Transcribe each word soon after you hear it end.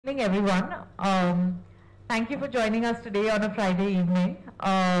evening, everyone. Thank you for joining us today on a Friday evening.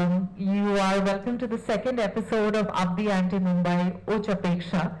 You are welcome to the second episode of Up The Ante Mumbai UpTheAnte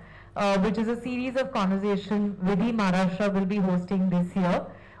Ep2, which is a series of conversation Vidhi Maharashtra will be hosting this year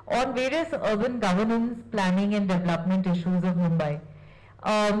on various urban governance, planning and development issues of Mumbai.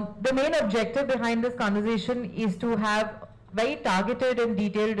 The main objective behind this conversation is to have very targeted and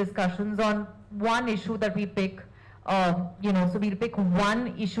detailed discussions on one issue that we pick. So we'll pick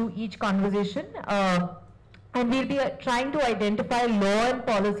one issue each conversation, and we'll be trying to identify law and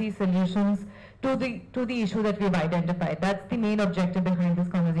policy solutions to the issue that we've identified. That's the main objective behind this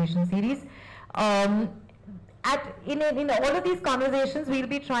conversation series. In all of these conversations, we'll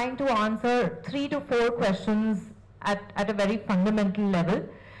be trying to answer 3 to 4 questions at a very fundamental level.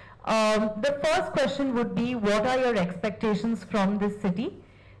 The first question would be, what are your expectations from this city?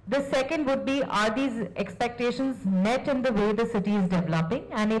 The second would be, are these expectations met in the way the city is developing?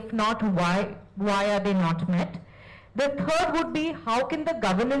 And if not, why are they not met? The third would be, how can the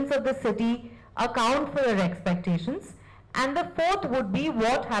governance of the city account for your expectations? And the fourth would be,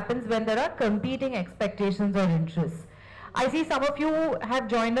 what happens when there are competing expectations or interests? I see some of you have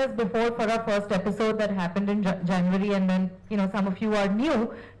joined us before for our first episode that happened in January, and then some of you are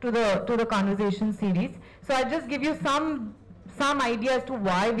new to the conversation series. So I'll just give you some idea as to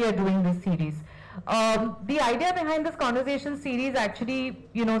why we are doing this series. The idea behind this conversation series actually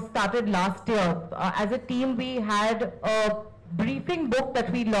started last year. As a team, we had a briefing book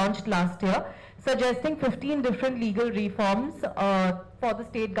that we launched last year suggesting 15 different legal reforms for the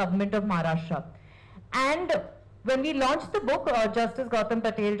state government of Maharashtra. And when we launched the book, Justice Gautam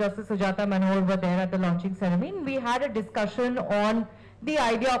Patel, Justice Sujata Manohar were there at the launching ceremony. We had a discussion on the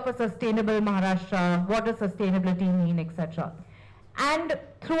idea of a sustainable Maharashtra, what does sustainability mean, etc. And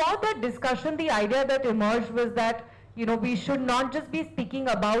throughout that discussion, the idea that emerged was that we should not just be speaking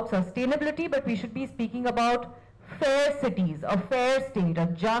about sustainability, but we should be speaking about fair cities, a fair state, a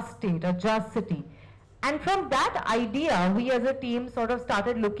just city. And from that idea, we as a team sort of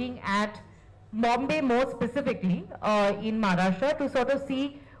started looking at Mumbai more specifically in Maharashtra to sort of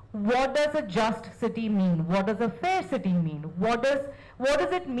see, what does a just city mean? What does a fair city mean? What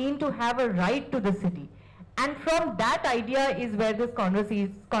does it mean to have a right to the city? And from that idea is where this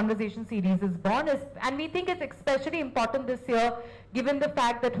conversation series is born. And we think it's especially important this year, given the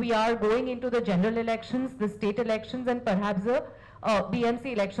fact that we are going into the general elections, the state elections, and perhaps the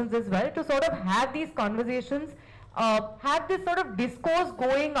BMC elections as well, to sort of have these conversations, have this sort of discourse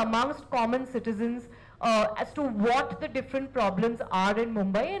going amongst common citizens as to what the different problems are in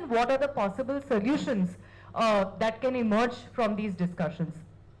Mumbai and what are the possible solutions that can emerge from these discussions.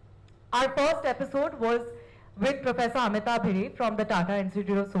 Our first episode was with Professor Amita Bhire from the Tata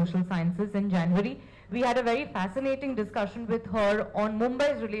Institute of Social Sciences in January. We had a very fascinating discussion with her on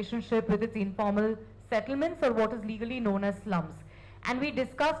Mumbai's relationship with its informal settlements, or what is legally known as slums. And we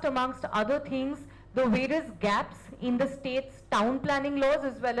discussed, amongst other things, the various gaps in the state's town planning laws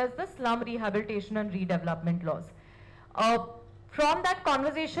as well as the slum rehabilitation and redevelopment laws. From that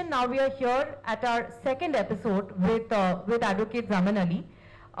conversation, now we are here at our second episode with Advocate Zaman Ali.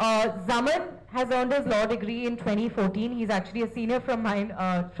 Zaman has earned his law degree in 2014. He's actually a senior from mine,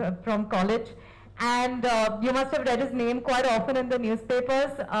 from college. And you must have read his name quite often in the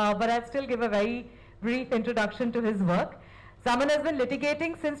newspapers, but I'll still give a very brief introduction to his work. Zaman has been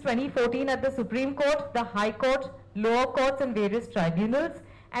litigating since 2014 at the Supreme Court, the High Court, lower courts and various tribunals.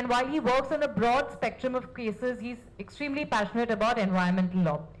 And while he works on a broad spectrum of cases, he's extremely passionate about environmental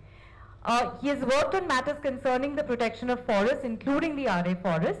law. He has worked on matters concerning the protection of forests, including the RA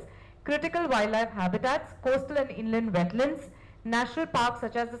forests, critical wildlife habitats, coastal and inland wetlands, national parks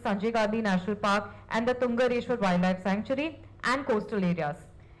such as the Sanjay Gandhi National Park and the Tungareshwar Wildlife Sanctuary, and coastal areas.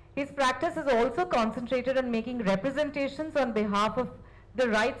 His practice is also concentrated on making representations on behalf of the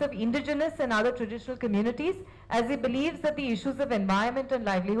rights of indigenous and other traditional communities, as he believes that the issues of environment and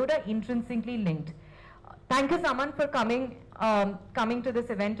livelihood are intrinsically linked. Thank you, Saman, for coming to this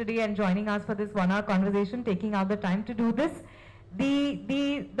event today and joining us for this 1-hour conversation, taking out the time to do this.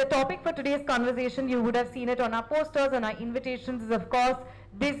 The topic for today's conversation, you would have seen it on our posters and our invitations, is of course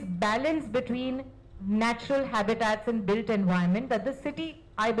this balance between natural habitats and built environment that the city,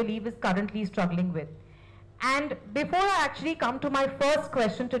 I believe, is currently struggling with. And before I actually come to my first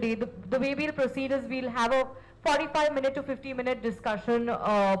question today, the way we'll proceed is we'll have a 45-minute to 50-minute discussion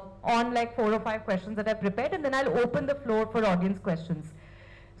on like 4 or 5 questions that I've prepared, and then I'll open the floor for audience questions.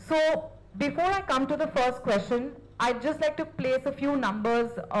 So before I come to the first question, I'd just like to place a few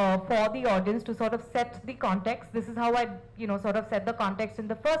numbers for the audience to sort of set the context. This is how I, sort of set the context in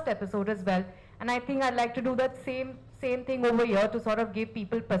the first episode as well. And I think I'd like to do that same same thing over here to sort of give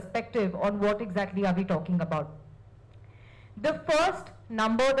people perspective on what exactly are we talking about. The first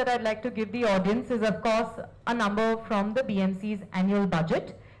number that I'd like to give the audience is, of course, a number from the BMC's annual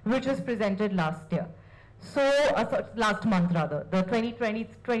budget, which was presented last year. So, last month rather, the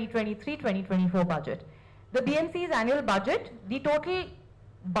 2023-2024 budget. The BMC's annual budget, the total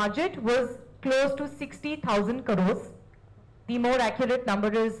budget was close to 60,000 crores. The more accurate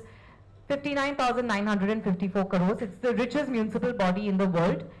number is 59,954 crores. It's the richest municipal body in the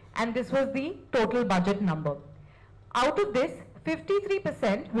world, and this was the total budget number. Out of this,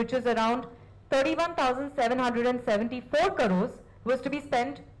 53%, which is around 31,774 crores, was to be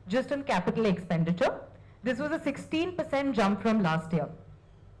spent just on capital expenditure. This was a 16% jump from last year.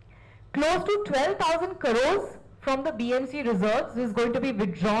 Close to 12,000 crores from the BMC reserves is going to be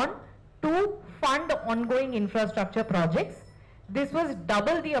withdrawn to fund ongoing infrastructure projects. This was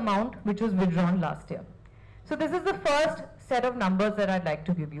double the amount which was withdrawn last year. So this is the first set of numbers that I'd like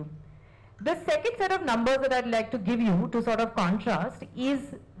to give you. The second set of numbers that I'd like to give you to sort of contrast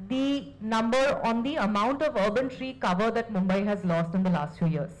is the number on the amount of urban tree cover that Mumbai has lost in the last few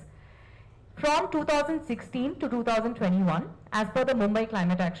years. From 2016 to 2021, as per the Mumbai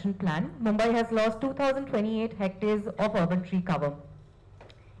Climate Action Plan, Mumbai has lost 2,028 hectares of urban tree cover.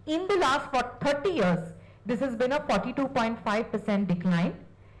 In the last 30 years, this has been a 42.5% decline,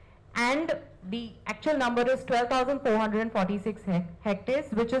 and the actual number is 12,446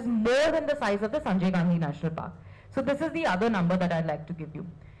 hectares, which is more than the size of the Sanjay Gandhi National Park. So this is the other number that I'd like to give you.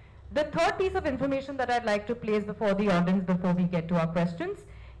 The third piece of information that I'd like to place before the audience before we get to our questions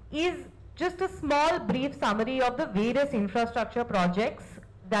is just a small brief summary of the various infrastructure projects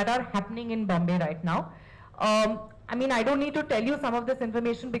that are happening in Bombay right now. I mean, I don't need to tell you some of this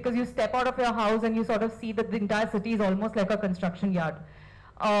information because you step out of your house and you sort of see that the entire city is almost like a construction yard.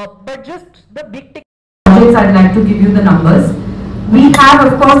 But just the big ticket projects, I'd like to give you the numbers. We have,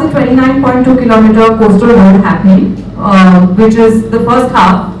 of course, the 29.2 kilometer coastal road happening, which is the first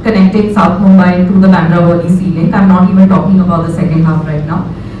half connecting South Mumbai to the Bandra-Worli Sea Link. I'm not even talking about the second half right now.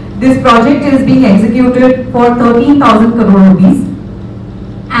 This project is being executed for 13,000 crore rupees,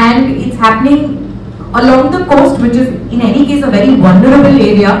 and it's happening along the coast, which is in any case a very vulnerable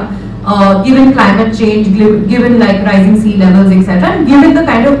area, given climate change, given like rising sea levels, etc., and given the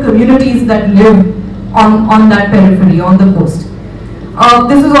kind of communities that live on that periphery, on the coast.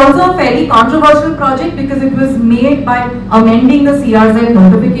 This is also a fairly controversial project because it was made by amending the CRZ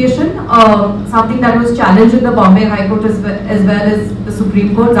notification, something that was challenged in the Bombay High Court as well as the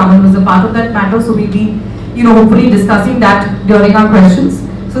Supreme Court. Zaman was a part of that matter, so we'll be, hopefully discussing that during our questions.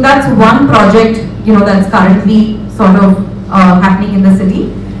 So that's one project, that's currently sort of happening in the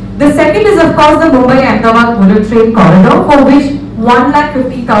city. The second is, of course, the Mumbai-Ahmedabad bullet train corridor, for which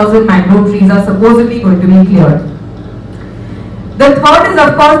 150,000 mangrove trees are supposedly going to be cleared. The third is,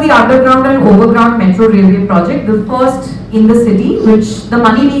 of course, the underground and overground metro railway project, the first in the city, which the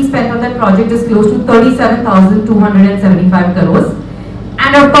money being spent on that project is close to 37,275 crores.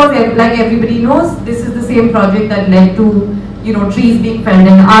 And of course, like everybody knows, this is the same project that led to, trees being felled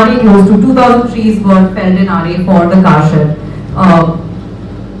in RA. Close to 2,000 trees were felled in RA for the car shed.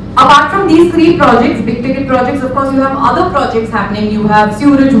 Apart from these three projects, big ticket projects, of course, you have other projects happening. You have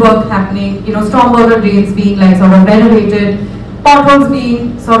sewerage work happening, stormwater drains being like sort of renovated, potholes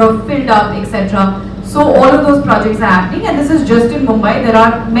being sort of filled up, etc. So all of those projects are happening, and this is just in Mumbai. There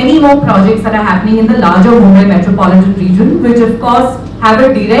are many more projects that are happening in the larger Mumbai metropolitan region, which of course have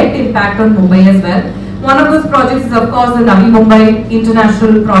a direct impact on Mumbai as well. One of those projects is, of course, the Navi Mumbai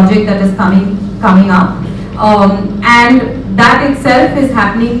International project that is coming up, and that itself is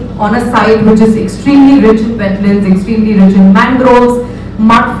happening on a site which is extremely rich in wetlands, extremely rich in mangroves,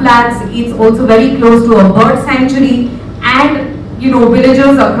 mud flats. It's also very close to a bird sanctuary, and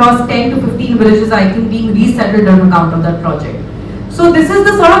villagers across 10 to 15 villages, I think, being resettled on account of that project. So this is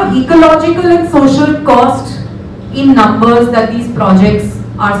the sort of ecological and social cost in numbers that these projects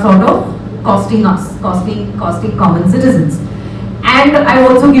are sort of costing us, costing common citizens. And I've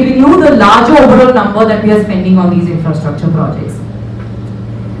also given you the larger overall number that we are spending on these infrastructure projects.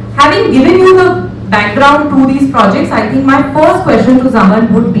 Having given you the background to these projects, I think my first question to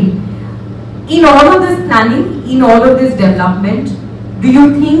Zaman would be, in all of this planning, in all of this development, do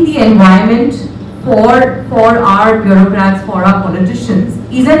you think the environment for our bureaucrats, for our politicians,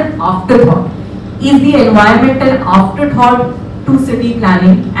 is an afterthought? Is the environment an afterthought to city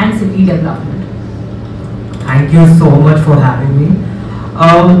planning and city development? Thank you so much for having me.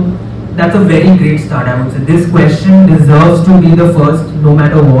 That's a very great start, I would say. This question deserves to be the first, no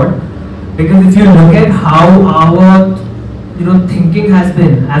matter what, because if you look at how our thinking has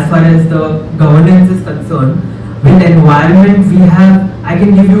been as far as the governance is concerned, With environment, we have, I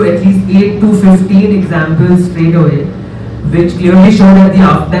can give you at least 8 to 15 examples straight away, which clearly show that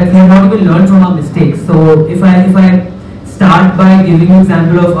that we have not even learned from our mistakes. So if I start by giving you an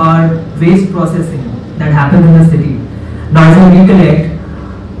example of our waste processing that happens in the city. Now, if you recollect,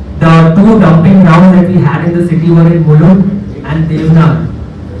 the two dumping grounds that we had in the city were in Mulund and Devnar,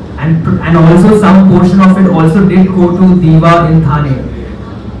 and also some portion of it also did go to Diva in Thane.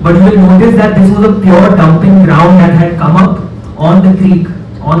 But you will notice that this was a pure dumping ground that had come up on the creek,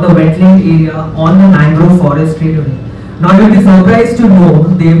 on the wetland area, on the mangrove forest straight away. Now you will be surprised to know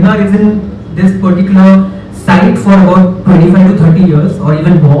Devnar is in this particular site for about 25 to 30 years or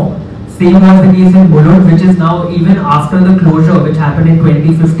even more. Same was the case in Mulund, which is now, even after the closure which happened in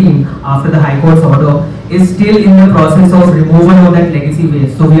 2015 after the High Court's order, is still in the process of removal of that legacy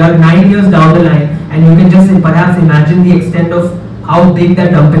waste. So we are 9 years down the line, and you can just perhaps imagine the extent of how big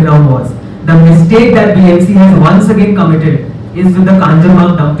that dumping ground was. The mistake that BMC has once again committed is with the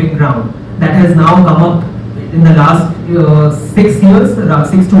Kanjurmarg dumping ground that has now come up in the last 6 years, around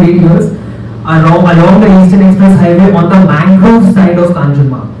 6 to 8 years, along the Eastern Express Highway on the mangrove side of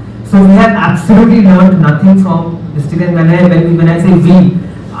Kanjurmarg. So we have absolutely learned nothing from mistakes. And when I say we,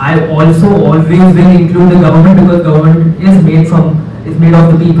 I also always will include the government, because government is made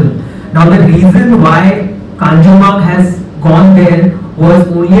of the people. Now the reason why Kanjurmarg has gone there was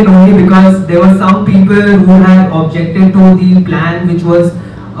only because there were some people who had objected to the plan which was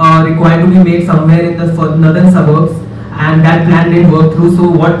required to be made somewhere in the northern suburbs, and that plan didn't work through. So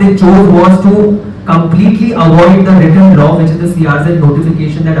what they chose was to completely avoid the written law, which is the CRZ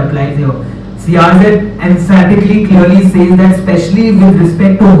notification that applies here. CRZ emphatically clearly says that, especially with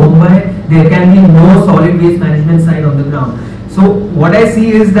respect to Mumbai, there can be no solid waste management site on the ground. So what I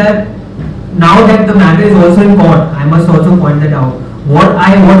see is that now that the matter is also in court, I must also point that out.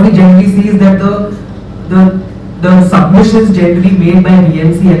 What we generally see is that the submissions generally made by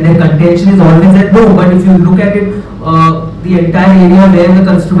BMC and their contention is always that no, but if you look at it, the entire area where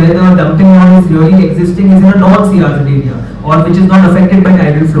the dumping ground is really existing is in a non-CRZ area, or which is not affected by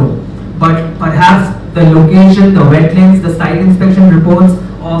tidal flow. But perhaps the location, the wetlands, the site inspection reports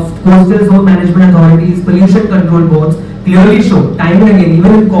of coastal zone management authorities, pollution control boards clearly show, time and again,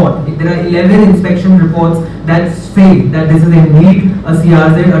 even in court, there are 11 inspection reports that say that this is indeed a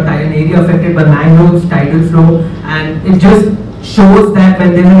CRZ, an area affected by mangroves, tidal flow, and it just shows that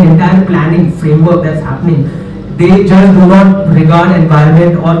when there is an entire planning framework that's happening, they just do not regard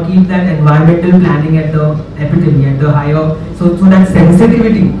environment or keep that environmental planning at the epitome, at the higher. So that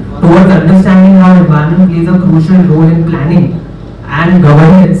sensitivity towards understanding how environment plays a crucial role in planning and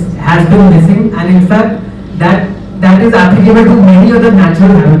governance has been missing, and in fact that is applicable to many other natural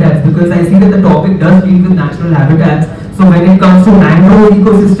habitats, because I see that the topic does deal with natural habitats. So when it comes to mangrove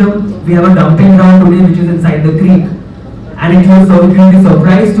ecosystem, we have a dumping ground today which is inside the creek, and it will be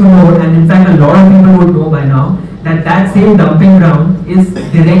surprised to know, and in fact a lot of people would know by now, that same dumping ground is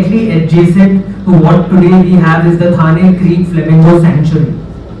directly adjacent to what today we have is the Thane Creek Flamingo Sanctuary.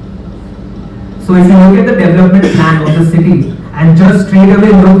 So if you look at the development plan of the city and just straight away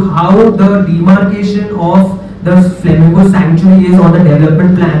look how the demarcation of the Flamingo Sanctuary is on the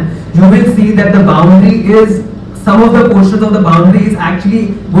development plan, you will see that the boundary is, some of the portions of the boundary is actually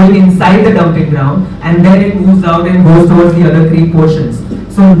going inside the dumping ground, and then it moves out and goes towards the other creek portions.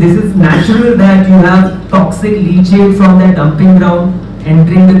 So this is natural that you have toxic leachate from that dumping ground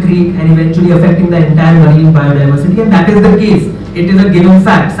entering the creek and eventually affecting the entire marine biodiversity, and that is the case. It is a given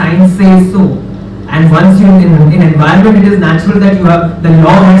fact, science says so. And once you in environment, it is natural that you have, the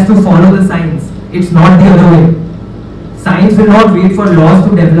law has to follow the science. It's not the other way. Science will not wait for laws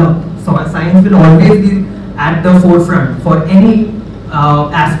to develop. So science will always be at the forefront for any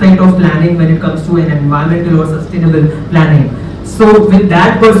aspect of planning when it comes to an environmental or sustainable planning. So with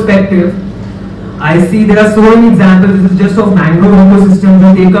that perspective, I see there are so many examples. This is just of mangrove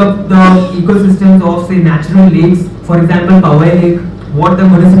ecosystems. We take up the ecosystems of, say, natural lakes. For example, Powai Lake. What the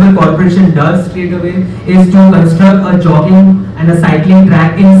municipal corporation does straight away is to construct a jogging and a cycling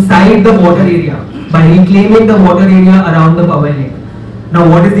track inside the water area by reclaiming the water area around the Powai Lake. Now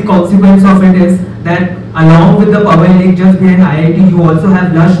what is the consequence of it is that along with the Powai Lake just behind IIT, you also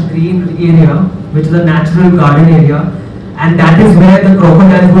have lush green area, which is a natural garden area, and that is where the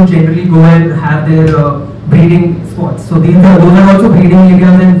crocodiles would generally go and have their breeding spots. So those are also breeding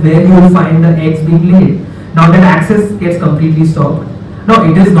areas and where you will find the eggs being laid. Now that access gets completely stopped. Now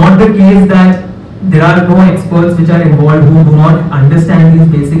it is not the case that there are no experts which are involved who do not understand these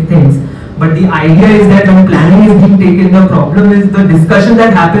basic things. But the idea is that when planning is being taken, the problem is the discussion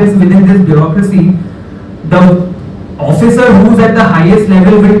that happens within this bureaucracy. The officer who's at the highest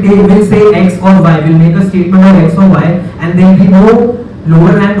level will say X or Y, will make a statement of X or Y, and there will be no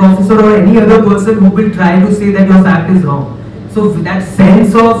lower rank officer or any other person who will try to say that your fact is wrong. So that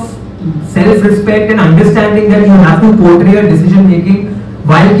sense of self-respect and understanding that you have to portray a decision making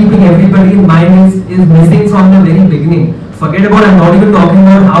while keeping everybody in mind is missing from the very beginning. Forget about, I'm not even talking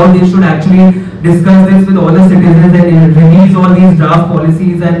about how they should actually discuss this with all the citizens and release all these draft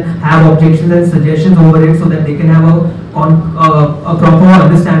policies and have objections and suggestions over it so that they can have a proper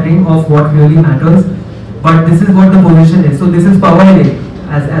understanding of what really matters. But this is what the position is. So this is power lake,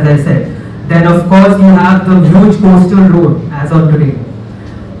 as I said. Then of course you have the huge coastal road as of today.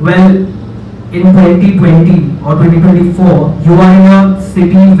 Well, in 2020 or 2024, you are in a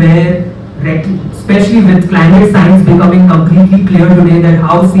city where, especially with climate science becoming completely clear today that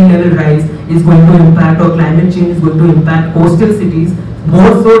how sea level rise is going to impact, or climate change is going to impact coastal cities,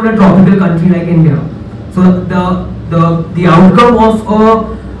 more so in a tropical country like India. So the outcome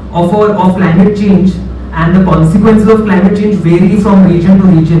of climate change and the consequences of climate change vary from region to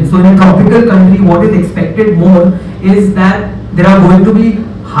region. So in a tropical country, what is expected more is that there are going to be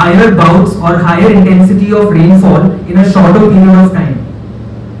higher bouts or higher intensity of rainfall in a shorter period of time.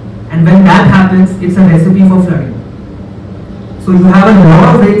 And when that happens, it's a recipe for flooding. So you have a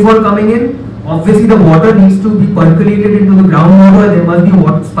lot of rainfall coming in. Obviously the water needs to be percolated into the groundwater. There must be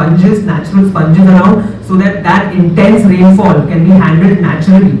water sponges, natural sponges around, so that that intense rainfall can be handled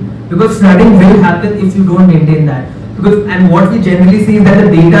naturally. Because flooding will happen if you don't maintain that. And what we generally see is that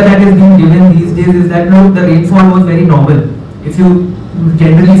the data that is being given these days is that no, the rainfall was very normal. If you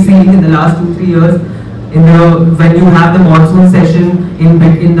generally see in the last 2-3 years, when you have the monsoon session,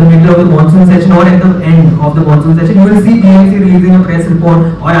 in the middle of the monsoon session or at the end of the monsoon session, you will see BMC releasing a press report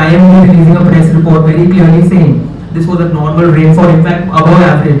or IMD releasing a press report very clearly saying this was a normal rainfall, in fact above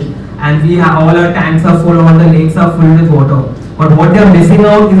average, and all our tanks are full, all the lakes are filled with water. But what they are missing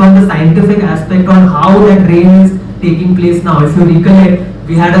out is on the scientific aspect on how that rain is taking place now. If you recollect,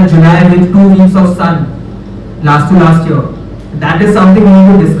 we had a July with 2 weeks of sun last year. That is something we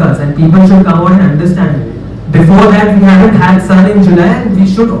need to discuss, and people should come out and understand it. Before that, we haven't had sun in July, and we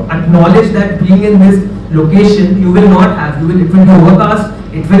should acknowledge that being in this location, you will not have. It will be overcast,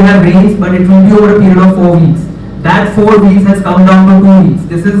 it will have rains, but it will be over a period of 4 weeks. That 4 weeks has come down to 2 weeks.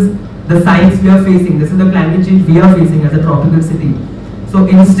 This is the science we are facing. This is the climate change we are facing as a tropical city. So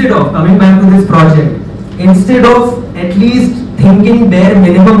instead of coming back to this project, instead of at least thinking bare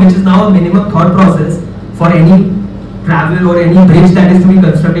minimum, which is now a minimum thought process for any travel or any bridge that is to be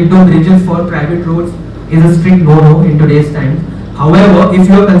constructed, though bridges for private roads is a strict no-no in today's time. However, if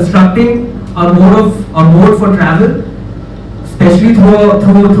you are constructing a mode for travel, especially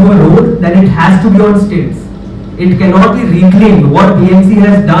through a road, then it has to be on stilts. It cannot be reclaimed. What BMC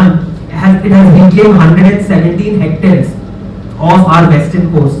has done, it has reclaimed 117 hectares of our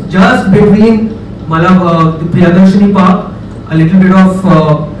western coast, just between the Priyadarshini Park, a little bit of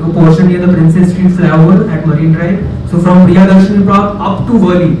a portion near the Princess Street flyover at Marine Drive. So from Priyadarshini Park up to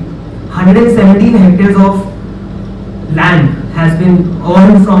Worli, 117 hectares of land has been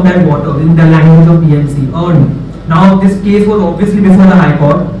earned from that water, in the language of BMC, earned. Now this case was obviously before the High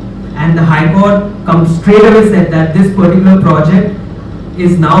Court, and the High Court straight away said that this particular project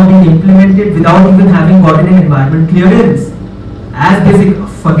is now being implemented without even having gotten an environment clearance. As basic,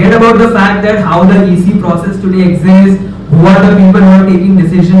 forget about the fact that how the EC process today exists, who are the people who are taking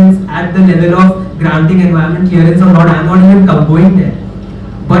decisions at the level of granting environment clearance or not. I am not even going there.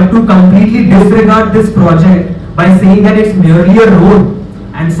 But to completely disregard this project by saying that it's merely a road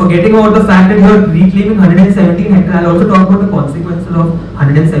and forgetting about the fact that you are reclaiming 117 hectares. I'll also talk about the consequences of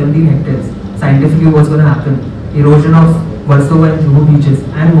 117 hectares. Scientifically, what's going to happen? Erosion of Versova and Juhu beaches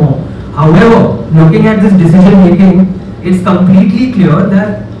and more. However, looking at this decision making, it's completely clear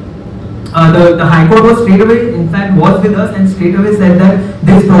that the High Court was straight away, in fact, was with us and straight away said that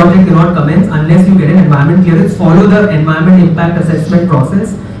this project cannot commence unless you get an environment clearance, follow the environment impact assessment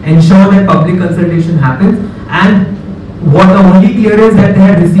process, ensure that public consultation happens, and what the only clearance that they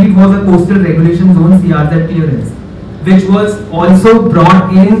had received was a coastal regulation zone CRZ clearance, which was also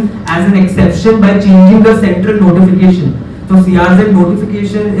brought in as an exception by changing the central notification. So CRZ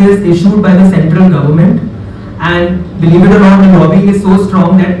notification is issued by the central government, and believe it or not, the lobbying is so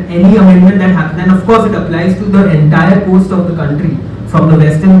strong that any amendment that happens, and of course it applies to the entire coast of the country, from the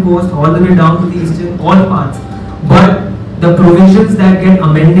western coast all the way down to the eastern, all parts. But the provisions that get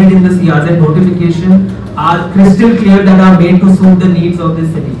amended in the CRZ notification are crystal clear that are made to suit the needs of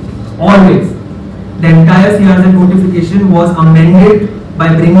this city. Always. The entire CRZ notification was amended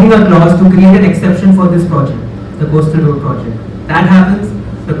by bringing a clause to create an exception for this project, the coastal road project. That happens.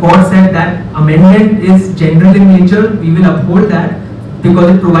 The court said that amendment is general in nature, we will uphold that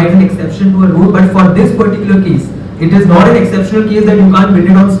because it provides an exception to a rule, but for this particular case, it is not an exceptional case that you can't build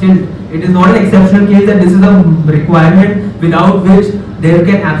it on stilt. It is not an exceptional case that this is a requirement without which there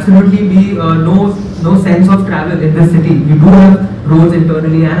can absolutely be no sense of travel in this city. You do have roads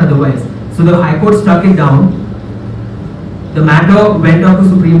internally and otherwise. So the High Court struck it down. The matter went up to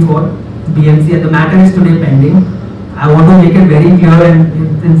Supreme Court, BMC, and the matter is today pending. I want to make it very clear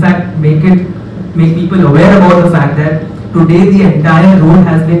and in fact make people aware about the fact that today the entire road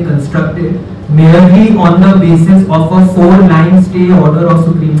has been constructed merely on the basis of a 4-line stay order of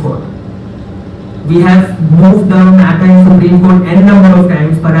Supreme Court. We have moved the matter in Supreme Court n number of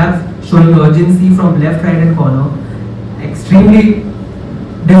times, perhaps showing urgency from left, right and corner. Extremely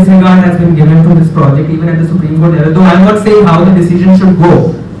disregard has been given to this project even at the Supreme Court level, though I am not saying how the decision should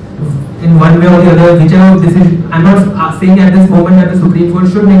go in one way or the other, whichever decision. I am not saying at this moment that the Supreme Court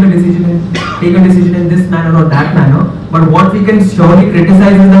should take a decision in this manner or that manner, but what we can surely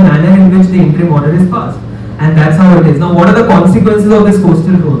criticize is the manner in which the interim order is passed, and that's how it is. Now, what are the consequences of this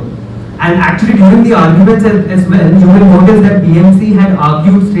coastal road? And actually during the arguments as well, you will notice that BMC had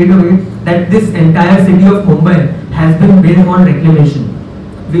argued straight away that this entire city of Mumbai has been built on reclamation.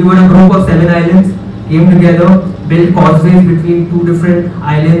 We were a group of 7 islands, came together, built causeways between 2 different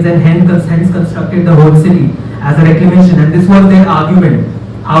islands and hence constructed the whole city as a reclamation, and this was their argument.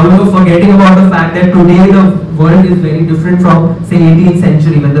 However, forgetting about the fact that today the world is very different from say 18th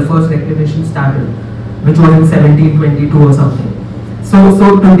century when the first reclamation started, which was in 1722 or something.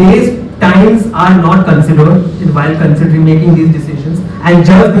 So today's times are not considered while considering making these decisions, and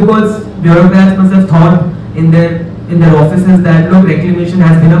just because bureaucrats must have thought in their offices that look, reclamation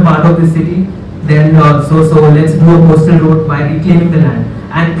has been a part of this city, then so let's do a coastal road by reclaiming the land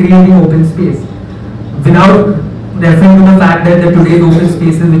and creating open space, without referring to the fact that the today's open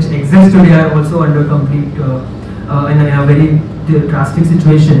spaces which exist today are also under complete in a very drastic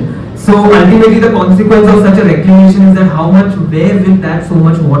situation. So ultimately the consequence of such a reclamation is that where will that so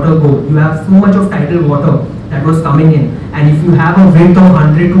much water go? You have so much of tidal water that was coming in, and if you have a width of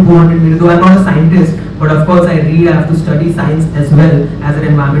 100 to 200 meters, though I'm not a scientist, but of course I have to study science as well as an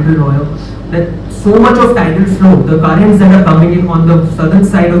environmental lawyer, that so much of tidal flow, the currents that are coming in on the southern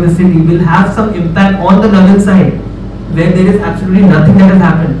side of the city will have some impact on the northern side, where there is absolutely nothing that has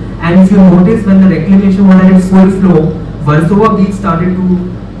happened. And if you notice, when the reclamation was at its full flow, Versova beach started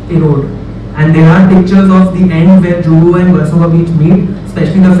to erode, and there are pictures of the end where Julu and Versova beach meet.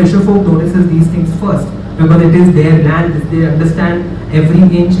 Especially the fisher folk notices these things first because it is their land. They understand every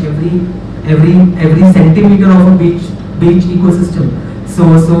inch, every centimeter of a beach ecosystem.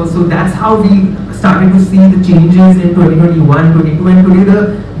 So that's how we started to see the changes in 2021, 22, and today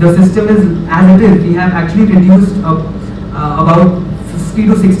the system is as it is. We have actually reduced about 50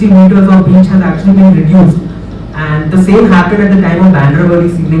 to 60 meters of beach has actually been reduced. And the same happened at the time of Bandravali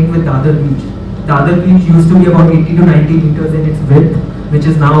Sea Lake with the other beach. The other beach used to be about 80 to 90 meters in its width, which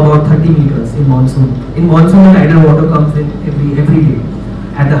is now about 30 meters in monsoon. In monsoon, the tidal water comes in every day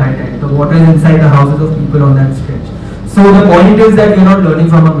at the high tide. The water is inside the houses of people on that stretch. So the point is that we are not learning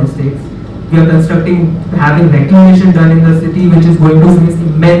from our mistakes. We are having reclamation done in the city, which is going to face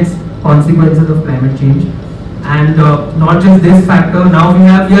immense consequences of climate change. And not just this factor, now we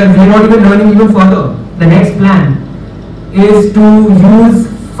are not even learning even further. The next plan is to use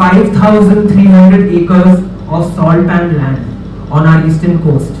 5,300 acres of salt pan land on our eastern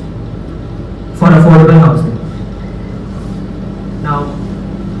coast for affordable housing. Now,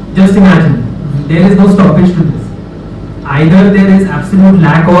 just imagine, there is no stoppage to this. Either there is absolute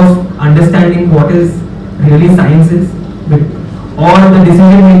lack of understanding what is really science is, or the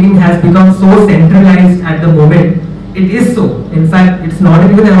decision making has become so centralized at the moment. It is so. In fact, it's not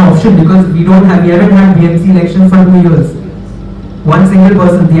even an option because we haven't had BMC elections for 2 years. One single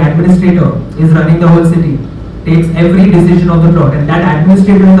person, the administrator, is running the whole city, takes every decision of the plot, and that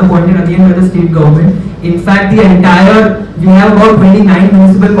administrator is appointed again by the state government. In fact, we have about 29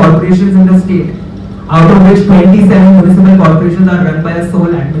 municipal corporations in the state, out of which 27 municipal corporations are run by a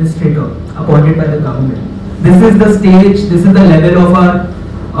sole administrator appointed by the government. This is the stage, this is the level of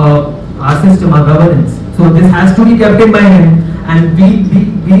our system, our governance. So this has to be kept in mind, and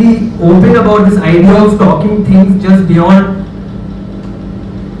be open about this idea of talking things just beyond,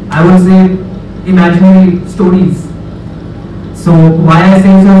 I would say, imaginary stories. So why I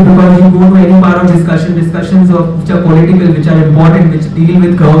say so is because you go to any part of discussions which are political, which are important, which deal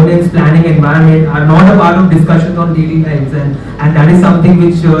with governance, planning, environment, are not a part of discussions on daily lives, and that is something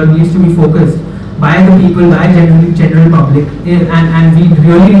which needs to be focused by the people, by general public, and we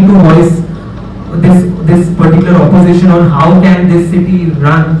really need to voice this this particular opposition on how can this city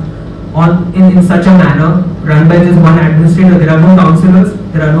run in such a manner, run by just one administrator. There are no councillors,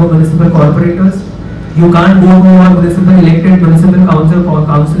 there are no municipal corporators. You can't go to a municipal elected municipal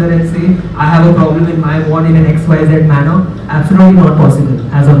councillor and say, I have a problem in my ward in an XYZ manner. Absolutely not possible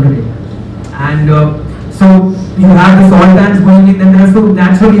as of today. And so you have the salt dams going in, and there are some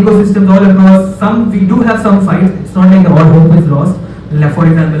natural ecosystems all across. We do have some fights. It's not like all hope is lost. For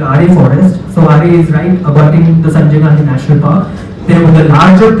example, RA forest. So RA is right abutting the Sanjay Gandhi National Park. The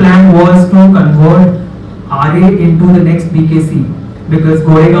larger plan was to convert RA into the next BKC, because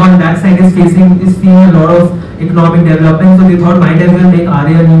Goregaon that side is seeing a lot of economic development. So they thought might as well make RA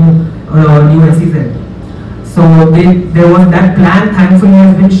a new SEZ. So there was that plan. Thankfully,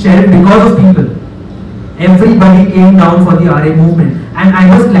 has been shared because of people. Everybody came down for the RA movement. And I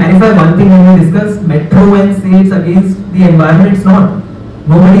must clarify one thing when we discuss metro and say it's against the environment. It's not.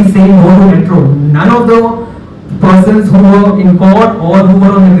 Nobody is saying no to metro. None of the persons who were in court or who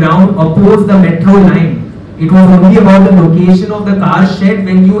were on the ground opposed the metro line. It was only about the location of the car shed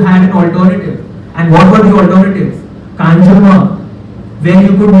when you had an alternative. And what were the alternatives? Kanjurmarg, where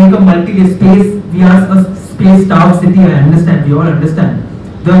you could make a multi-space, we are a space-starved city, I understand, we all understand.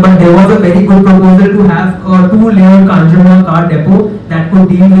 But there was a very good proposal to have a two-layer Kanjurmarg car depot that could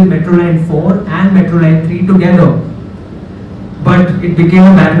deal with Metro Line 4 and Metro Line 3 together. But it became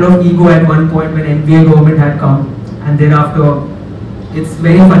a battle of ego at one point when NPA government had come, and thereafter, it's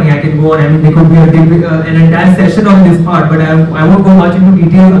very funny. I can go on. I mean, there could be an entire session on this part, but I won't go much into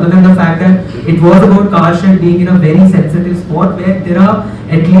details other than the fact that it was about car shed being in a very sensitive spot where there are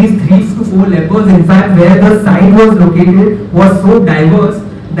at least 3 to 4 lepers. In fact, where the site was located was so diverse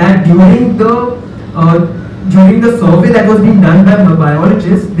that during the survey that was being done by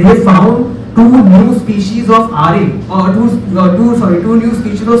biologists, they found 2 new species of RA, or two new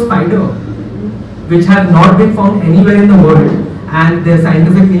species of spider, which have not been found anywhere in the world, and their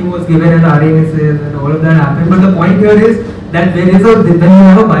scientific name was given as RNSs, and all of that happened. But the point here is that when you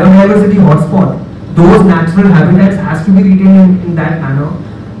have a biodiversity hotspot, those natural habitats has to be retained in that manner.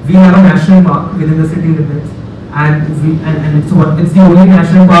 We have a national park within the city limits, and it's the only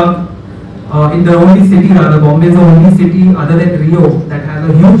national park in the only city, rather, Bombay is the only city other than Rio that has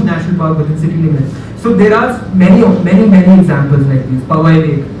a huge national park within city limits. So there are many examples like this. Powai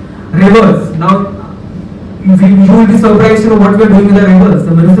Lake, rivers. Now, you will be surprised to know what we are doing with the rivers.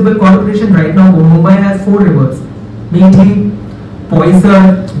 The municipal corporation right now, Mumbai has 4 rivers: Meethi,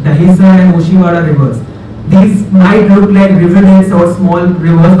 Poisar, Dahisar, and Oshiwara rivers. These might look like rivulets or small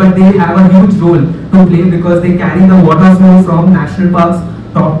rivers, but they have a huge role to play because they carry the water flow from national parks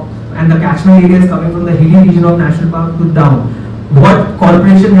top, and the catchment areas coming from the hilly region of national park to down. What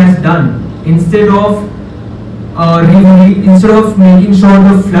corporation has done, instead of making sure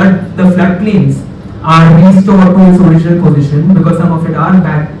the floodplains are restored to its original position, because some of it are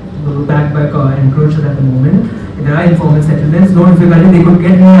backed by encroachers at the moment. There are informal settlements, no difficulty, they could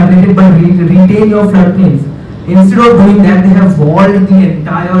get rehabilitated, but retain your floodplains. Instead of doing that, they have walled the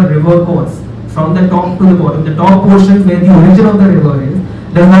entire river course from the top to the bottom. The top portions where the origin of the river is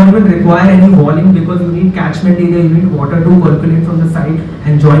does not even require any walling, because you need catchment area, you need water to percolate from the side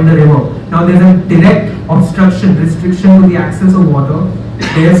and join the river. Now there is a direct restriction to the access of water.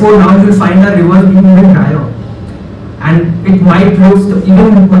 Therefore now you will find the rivers being even drier. And it might look,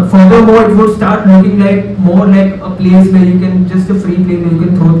 even furthermore, it would start looking like more like a place where you can, just a free place where you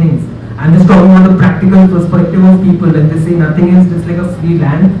can throw things. I'm just talking about the practical perspective of people. When they say nothing is just like a free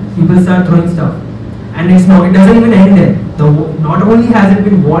land, people start throwing stuff. And it doesn't even end there. Not only has it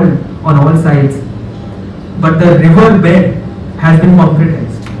been walled on all sides, but the river bed has been concretized.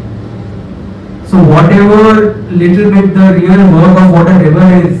 So whatever little bit the real work of what a river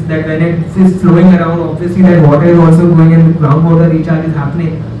is, that when it is flowing around, obviously that water is also going and the groundwater recharge is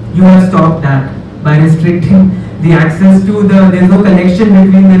happening, you have stopped that by restricting the access to there's no connection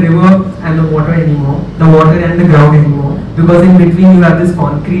between the river and the water anymore, the water and the ground anymore, because in between you have this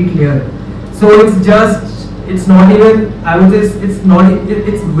concrete layer. So it's not even, I would say it's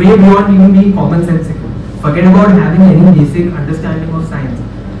way beyond even being commonsensical. Forget about having any basic understanding of science.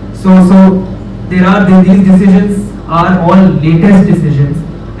 So these decisions are all latest decisions.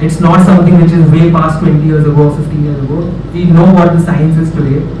 It's not something which is way past 20 years ago, 15 years ago. We know what the science is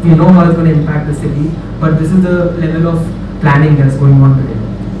today. We know how it's going to impact the city. But this is the level of planning that's going on today.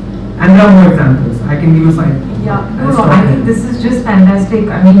 And there are more examples. I can give you 5. Yeah, I think this is just fantastic.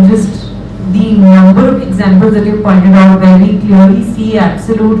 I mean, just the number of examples that you pointed out where we clearly see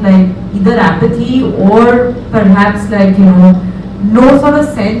absolute either apathy or perhaps no sort of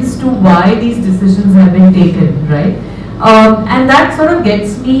sense to why these decisions have been taken, right? And that sort of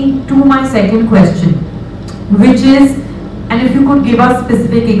gets me to my second question. which is, and if you could give us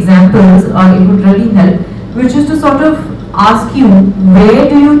specific examples, it would really help, which is to sort of ask you, where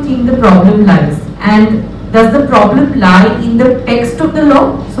do you think the problem lies? And does the problem lie in the text of the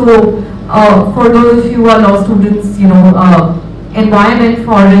law? So, for those of you who are law students, you know, environment,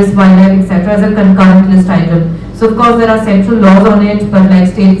 forest, wildlife, etc. as a concurrent list item. So of course there are central laws on it, but like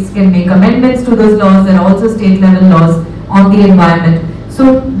states can make amendments to those laws. There are also state level laws on the environment.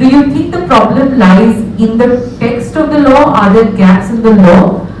 So do you think the problem lies in the text of the law? Are there gaps in the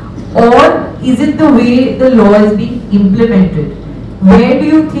law? Or is it the way the law is being implemented? Where do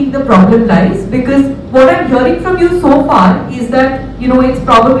you think the problem lies? Because what I'm hearing from you so far is that, you know, it's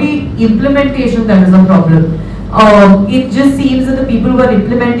probably implementation that is a problem. It just seems that the people who are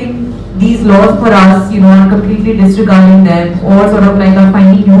implementing these laws for us, you know, are completely disregarding them, or sort of like are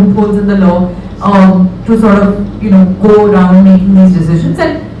finding loopholes in the law to sort of, you know, go around making these decisions.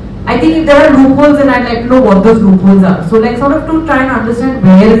 And I think if there are loopholes, then I'd like to know what those loopholes are. So like sort of to try and understand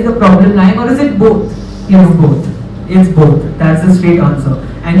where is the problem lying, or is it both? You know, both. It's both. That's the straight answer.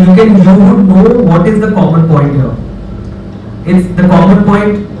 And you would know what is the common point here. It's the common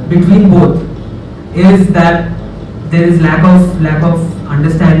point between both is that there is lack of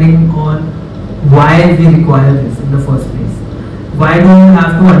understanding on why we require this in the first place. Why do you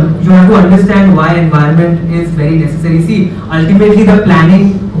have to understand why environment is very necessary. See, ultimately the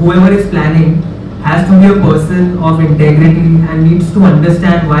planning, whoever is planning has to be a person of integrity and needs to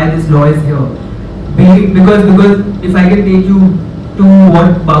understand why this law is here. Because if I can take you to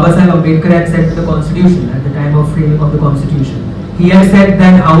what Baba Sahib Ambedkar had said to the constitution at the time of framing of the constitution. He had said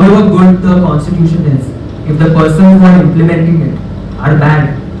that however good the constitution is, if the persons who are implementing it are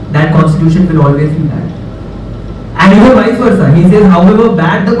bad, that constitution will always be bad. And even vice versa, he says however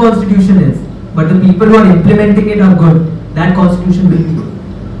bad the constitution is, but the people who are implementing it are good, that constitution will be good.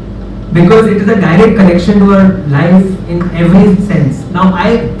 Because it is a direct connection to our life in every sense. Now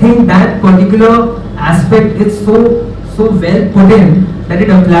I think that particular aspect is so well put in that it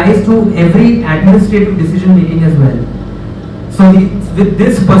applies to every administrative decision making as well. So with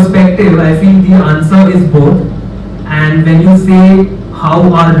this perspective, I feel the answer is both. And when you say how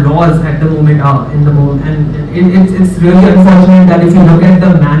our laws at the moment are in the moment, and it's really unfortunate that if you look at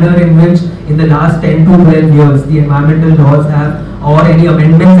the manner in which in the last 10 to 12 years the environmental laws have, or any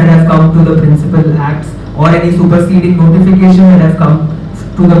amendments that have come to the principal acts, or any superseding notification that have come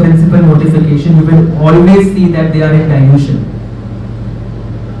to the principal notification, you will always see that they are in dilution.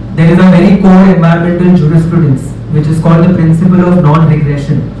 There is a very core environmental jurisprudence which is called the principle of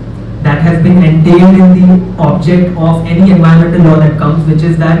non-regression that has been entailed in the object of any environmental law that comes, which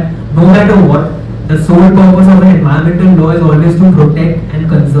is that no matter what, the sole purpose of an environmental law is always to protect and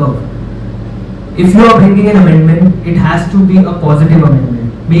conserve. If you are bringing an amendment, it has to be a positive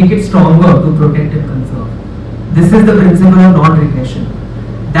amendment. Make it stronger to protect and conserve. This is the principle of non-regression.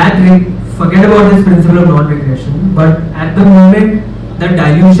 Forget about this principle of non-regression, but at the moment, the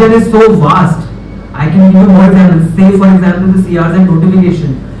dilution is so vast. I can give you more examples. Say for example the CRs and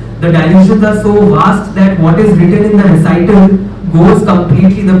notification. The dilutions are so vast that what is written in the recital goes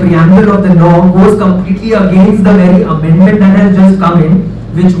completely, the preamble of the law goes completely against the very amendment that has just come in,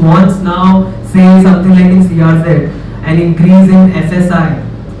 which wants now, say something like in CRZ, an increase in FSI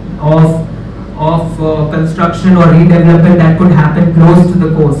of construction or redevelopment that could happen close to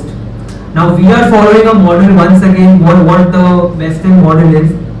the coast. Now we are following a model once again, what the Western model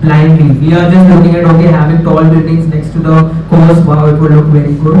is, blindly. We are just looking at, okay, having tall buildings next to the coast, wow, it will look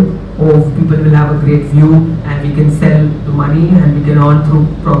very good. Oh, people will have a great view and we can sell the money and we can earn through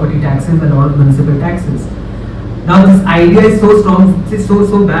property taxes and all municipal taxes. Now this idea is so strong, it's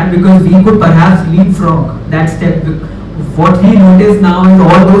so bad because we could perhaps leapfrog that step. What we notice now is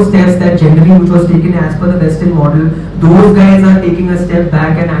all those steps that generally which was taken as per the Western model, those guys are taking a step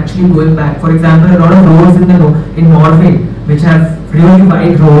back and actually going back. For example, a lot of roads in Norway, which have really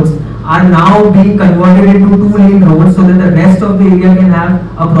wide roads, are now being converted into 2-lane roads so that the rest of the area can have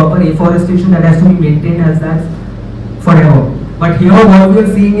a proper afforestation that has to be maintained as that forever. But here what we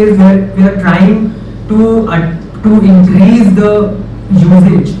are seeing is we are trying to increase the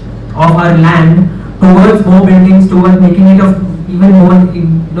usage of our land towards more buildings, towards making it of even more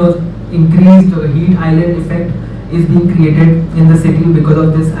increased heat island effect is being created in the city because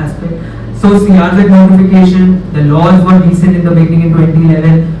of this aspect. So CRZ notification, the laws were recent in the beginning in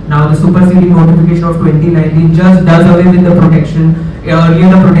 2011. Now the superseding notification of 2019 just does away with the protection. Earlier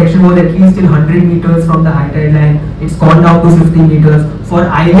the protection was at least till 100 meters from the high tide line. It's gone down to 50 meters. For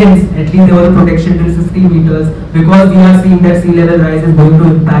islands, at least there was a protection till 50 meters because we are seeing that sea level rise is going to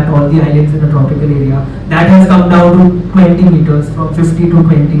impact all the islands in the tropical area. That has come down to 20 meters from 50 to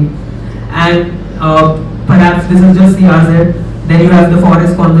 20. And perhaps this is just CRZ. Then you have the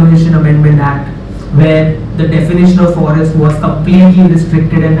Forest Conservation Amendment Act, where the definition of forest was completely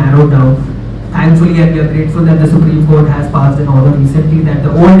restricted and narrowed down. Thankfully, and we are grateful that the Supreme Court has passed an order recently that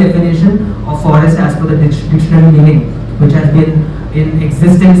the old definition of forest as per the dictionary meaning, which has been in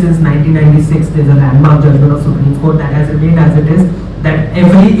existence since 1996, there's a landmark judgment of Supreme Court that has remained as it is, that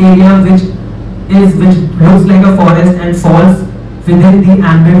every area which looks like a forest and falls within the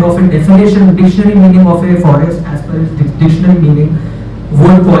ambit of a definition, dictionary meaning of a forest as per its dictionary meaning,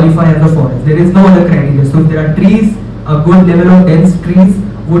 would qualify as a forest. There is no other criteria. So if there are trees, a good level of dense trees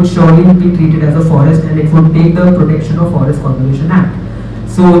would surely be treated as a forest, and it would take the Protection of Forest Conservation Act.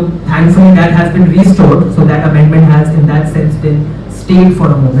 So thankfully that has been restored, so that amendment has in that sense been stayed for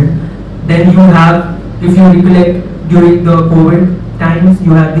a moment. Then you have, if you recollect, during the COVID times,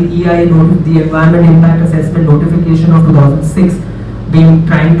 you have the EIA, the Environment Impact Assessment Notification of 2006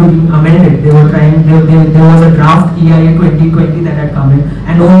 trying to be amended. There was a draft EIA 2020 that had come in,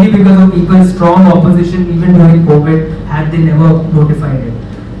 and only because of people's strong opposition even during COVID had they never notified it.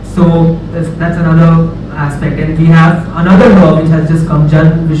 So that's another aspect. And we have another law which has just come,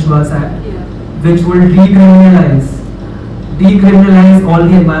 Jan Vishwas Act, which will decriminalize all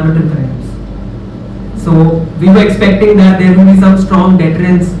the environmental crimes. So we were expecting that there will be some strong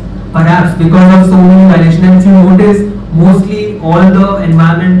deterrence, perhaps because of so many violations. And if you notice, mostly all the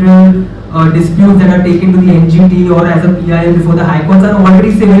environmental disputes that are taken to the NGT or as a PIL before the High Courts are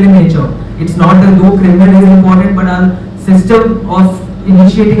already civil in nature. It's not that though criminal is important, but our system of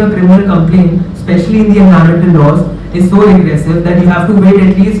initiating a criminal complaint, especially in the environmental laws, is so regressive that you have to wait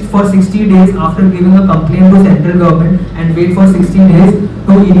at least for 60 days after giving a complaint to central government and wait for 60 days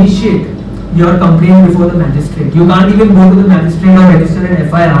to initiate your complaint before the magistrate. You can't even go to the magistrate or register an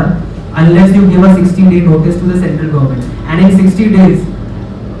FIR unless you give a 60-day notice to the central government. And in 60 days,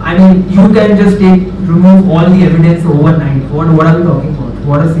 I mean, you can just remove all the evidence overnight. What are we talking about?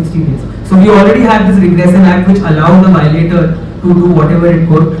 What are 60 days? So we already have this regressive act which allowed the violator to do whatever it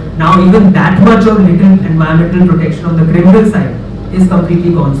could. Now even that much of little environmental protection on the criminal side is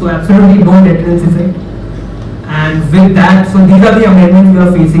completely gone. So absolutely no deterrence effect. And with that, so these are the amendments we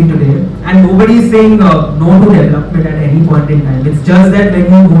are facing today. And nobody is saying no to development at any point in time. It's just that when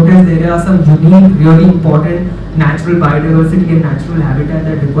you notice there are some unique, really important natural biodiversity and natural habitat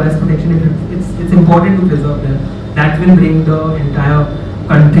that requires protection, it's important to preserve them. That will bring the entire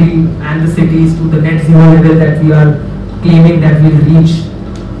country and the cities to the net zero level that we are claiming that we'll reach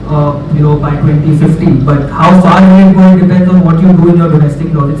by 2050. But how far we will go depends on what you do in your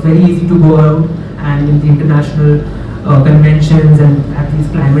domestic law. It's very easy to go out and in the international conventions and at these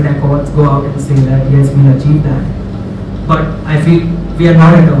climate accords go out and say that yes, we'll achieve that. But I feel we are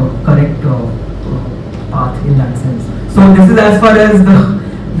not at a correct path in that sense. So this is as far as the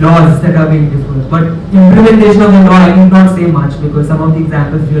laws that are being deferred. But implementation of the law, I need not say much because some of the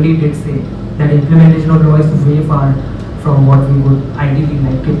examples really did say that implementation of law is way far from what we would ideally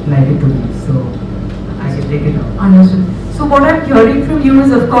like it to be. So I can take it up. Understood. So what I'm hearing from you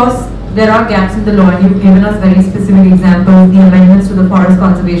is, of course, there are gaps in the law, and you've given us very specific examples, the amendments to the Forest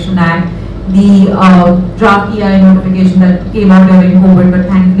Conservation Act, the draft EI notification that came out during COVID but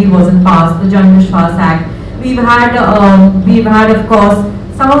thankfully wasn't passed, the Jan Vishwas Act. We've had of course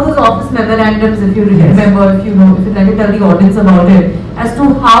some of those office memorandums, if you remember, if you'd like to tell the audience about it, as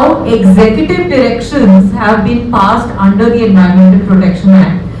to how executive directions have been passed under the Environmental Protection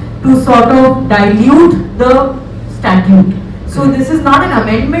Act to sort of dilute the statute. So this is not an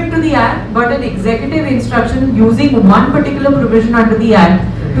amendment to the Act, but an executive instruction using one particular provision under the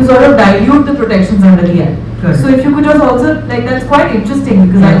Act to sort of dilute the protections under the Act. Correct. So if you could just also, that's quite interesting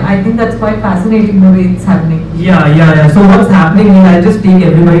because I think that's quite fascinating the way it's happening. Yeah. So what's happening is, I'll just take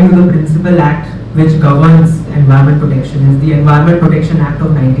everybody to the principal act which governs environment protection, is the Environment Protection Act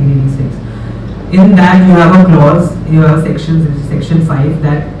of 1986. In that you have a clause, you have sections, section 5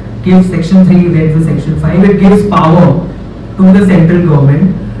 that gives, section 3 read with section 5, it gives power to the central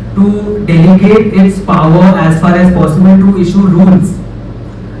government to delegate its power as far as possible to issue rules.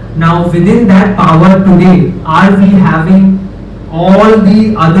 Now within that power today, are we having all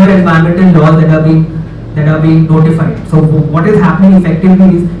the other environmental laws that are being notified? So what is happening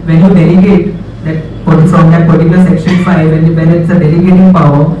effectively is, when you delegate that from that particular section 5, and when it's a delegating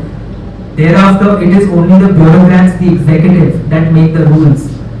power, thereafter it is only the bureaucrats, the executive, that make the rules.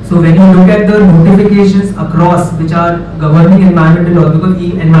 So when you look at the notifications across which are governing environmental laws, because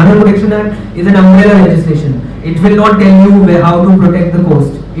the Environment Protection Act is an umbrella legislation, it will not tell you how to protect the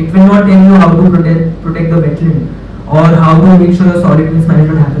coast, it will not tell you how to protect the wetland, or how to make sure solid waste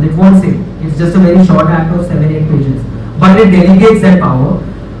management happens. It won't say. It's just a very short act of 7-8 pages. But it delegates that power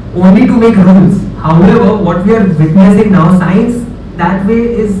only to make rules. However, what we are witnessing now, science that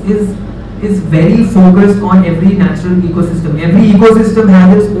way is very focused on every natural ecosystem. Every ecosystem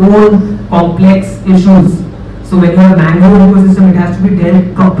has its own complex issues. So when you have mangrove ecosystem, it has to be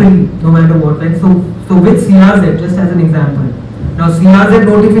dealt properly, no matter what. Right? So with CRZ, just as an example. Now CRZ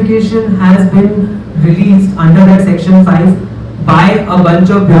notification has been released under that section 5 by a bunch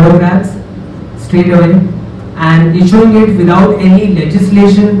of bureaucrats straight away and issuing it without any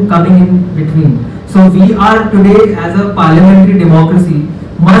legislation coming in between. So we are today, as a parliamentary democracy,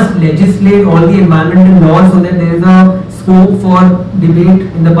 must legislate all the environmental laws so that there is a scope for debate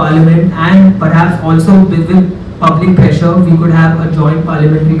in the parliament, and perhaps also with public pressure we could have a joint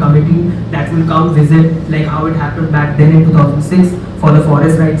parliamentary committee that will come visit, like how it happened back then in 2006 for the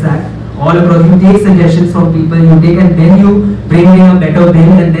Forest Rights Act. All across, you take suggestions from people, you take, and then you bring in a better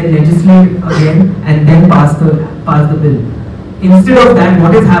bill and then legislate again and then pass the bill. Instead of that,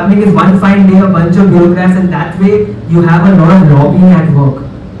 what is happening is one fine day a bunch of bureaucrats, and that way you have a lot of lobbying at work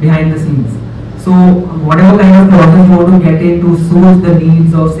behind the scenes. So whatever kind of clauses you want to get in to soothe the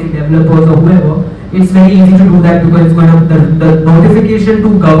needs of, say, developers or whoever, it's very easy to do that, because it's going to, the notification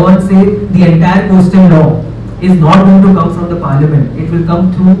to govern, say, the entire coastal law is not going to come from the parliament. It will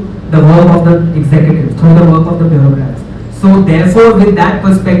come through the work of the executive, through the work of the bureaucrats. So therefore, with that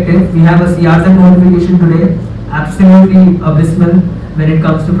perspective, we have a CRZ notification today, absolutely abysmal when it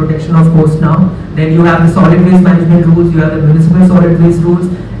comes to protection of coast now. Then you have the solid waste management rules, you have the municipal solid waste rules.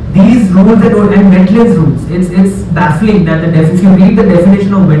 These rules and wetlands rules, it's baffling that if you read the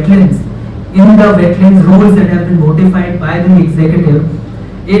definition of wetlands in the wetlands rules that have been notified by the executive,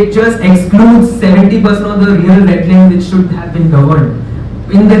 it just excludes 70% of the real wetlands which should have been governed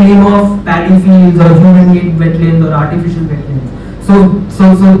in the name of paddy fields or human-made wetlands or artificial wetlands.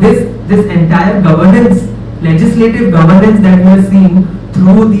 So this entire governance, legislative governance that we are seeing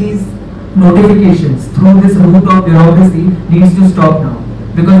through these notifications, through this route of bureaucracy, needs to stop now.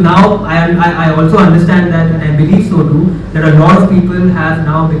 Because now I also understand that, and I believe so too, that a lot of people have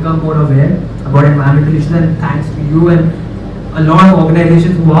now become more aware about environmental issues, and thanks to you and a lot of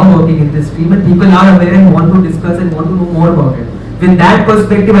organizations who are working in this stream, and people are aware and want to discuss and want to know more about it. With that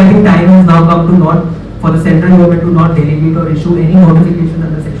perspective, I think time has now come to for the central government to not delegate or issue any notification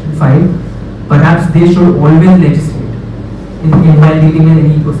under section 5. Perhaps they should always legislate while dealing in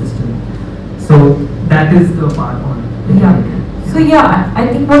any ecosystem. So that is the part on it. Yeah. So yeah, I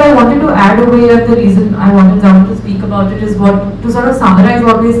think what I wanted to add over here, the reason I wanted Zamu to speak about it is to sort of summarize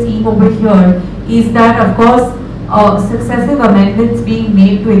what we're seeing over here is that, of course, successive amendments being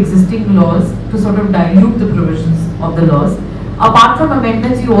made to existing laws to sort of dilute the provisions of the laws. Apart from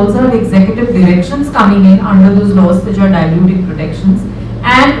amendments, you also have executive directions coming in under those laws which are diluting protections.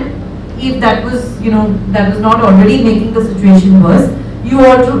 And if that was, that was not already making the situation worse, you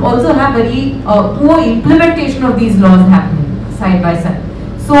also have very poor implementation of these laws happening side by side.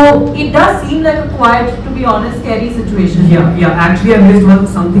 So it does seem like a quite, to be honest, scary situation. Yeah. Actually, I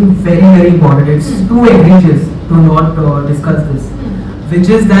missed something very, very important. It's too egregious to not discuss this, which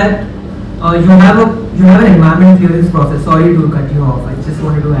is that you have an environment clearance process. Sorry to cut you off. I just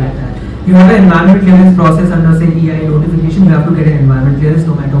wanted to add that you have an environment clearance process under, say, EI notification. You have to get an environment clearance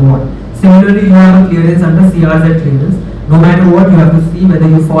no matter what. Similarly, you have a clearance under CRZ clearance. No matter what, you have to see whether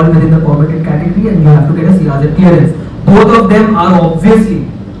you fall within the permitted category, and you have to get a CRZ clearance. Both of them are obviously,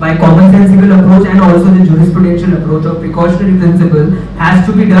 by commonsensical approach and also the jurisprudential approach of precautionary principle, has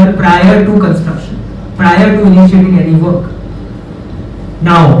to be done prior to construction, prior to initiating any work.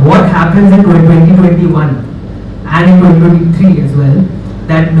 Now, what happens in 2021 and in 2023 as well,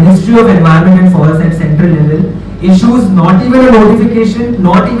 that Ministry of Environment and Forest at central level issues not even a notification,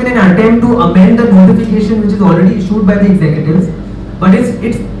 not even an attempt to amend the notification which is already issued by the executives, but it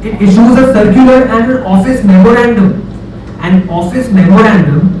issues a circular and an office memorandum. An office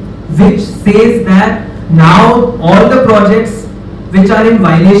memorandum which says that now all the projects which are in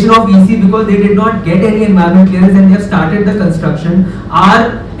violation of EC because they did not get any environment clearance and they have started the construction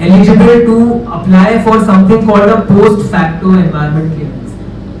are eligible to apply for something called a post facto environment clearance.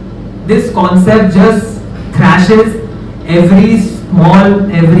 This concept just thrashes every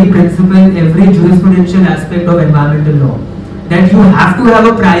principle, every jurisprudential aspect of environmental law. That you have to have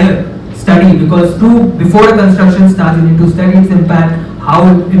a prior study, because before a construction starts you need to study its impact, how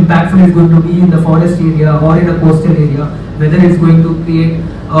impactful it's going to be in the forest area or in a coastal area, whether it's going to create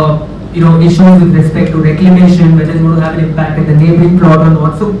issues with respect to reclamation, whether it's going to have an impact at the neighboring plot or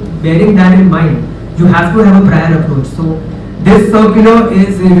not. So bearing that in mind, you have to have a prior approach. So this circular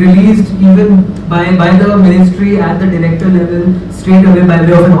is released even by the ministry at the director level straight away by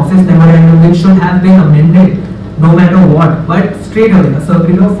way of an office memorandum which should have been amended no matter what, but straight away a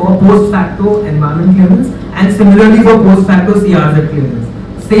circular for post facto environment clearance and similarly for post facto CRZ clearance.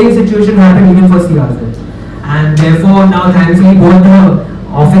 Same situation happened even for CRZ. And therefore now thankfully both the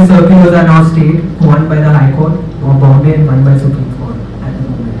office circulars are now stayed, one by the High Court of Bombay and one by Supreme Court at the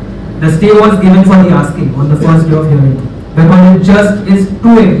moment. The stay was given for the asking on the first day of hearing because it just is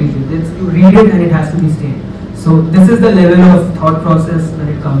too egregious. You read it and it has to be stayed. So this is the level of thought process when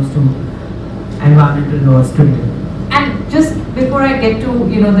it comes to environmental laws today. And just before I get to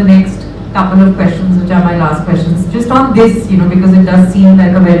the next couple of questions, which are my last questions, just on this, because it does seem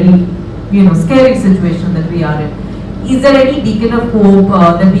like a very scary situation that we are in. Is there any beacon of hope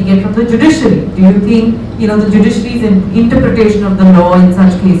that we get from the judiciary? Do you think the judiciary's interpretation of the law in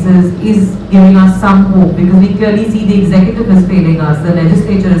such cases is giving us some hope? Because we clearly see the executive is failing us, the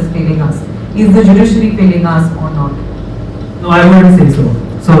legislature is failing us. Is the judiciary failing us or not? No, I wouldn't say so.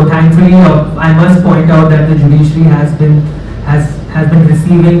 So thankfully, I must point out that the judiciary has been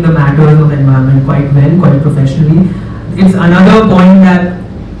receiving the matters of environment quite well, quite professionally. It's another point that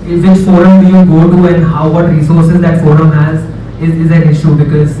which forum do you go to and what resources that forum has is an issue,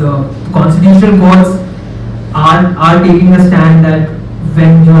 because constitutional courts are taking a stand that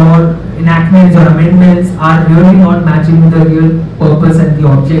when your enactments or amendments are really not matching the real purpose and the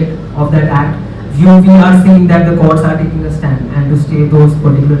object of that act, we are seeing that the courts are taking a stand and to stay those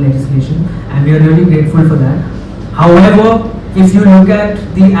particular legislation, and we are really grateful for that. However, if you look at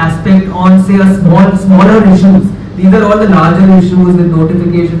the aspect on say smaller issues, these are all the larger issues with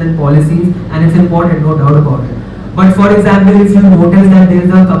notification and policies, and it's important, no doubt about it. But for example, if you notice that there's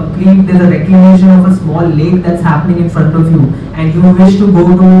a reclamation of a small lake that's happening in front of you, and you wish to go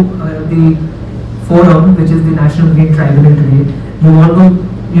to the forum, which is the National Green Tribunal today, you want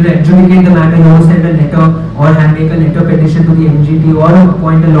to adjudicate the matter, you send a letter or make a letter petition to the NGT or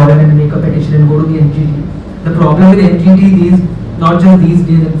appoint a lawyer and make a petition and go to the NGT. The problem with NGT not just these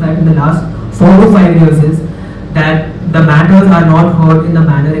days, in fact in the last 4 to 5 years is that the matters are not heard in the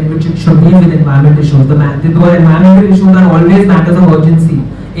manner in which it should be with environment issues. The environmental issues are always matters of urgency.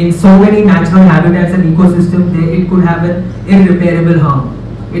 In so many natural habitats and ecosystems, it could have an irreparable harm.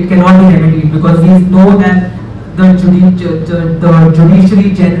 It cannot be remedied because we know that the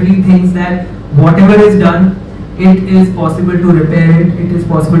judiciary generally thinks that whatever is done, it is possible to repair it, it is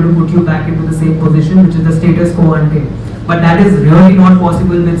possible to put you back into the same position, which is the status quo ante. But that is really not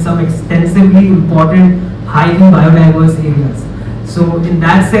possible with some extensively important, highly biodiverse areas. So in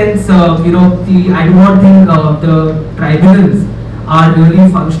that sense, I do not think the tribunals are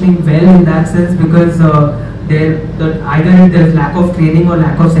really functioning well in that sense, because either there's lack of training or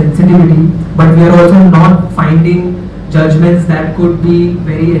lack of sensitivity, but we are also not finding judgments that could be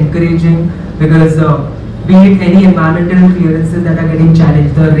very encouraging, because be it any environmental clearances that are getting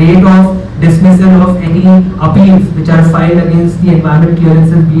challenged, the rate of dismissal of any appeals which are filed against the environment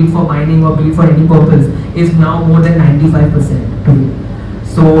clearances, be it for mining or be it for any purpose, is now more than 95% today.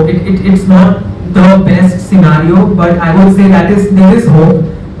 So it's not the best scenario, but I would say that there is hope.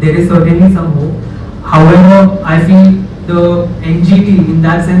 There is certainly some hope. However, I feel the NGT in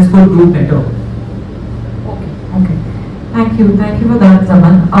that sense could do better. Okay. Thank you for that,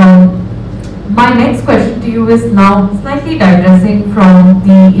 Zaman. My next question to you is now slightly digressing from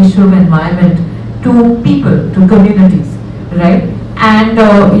the issue of environment to people, to communities, right?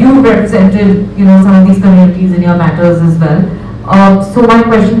 And you represented, some of these communities in your matters as well. So my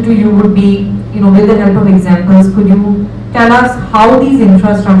question to you would be, with the help of examples, could you tell us how these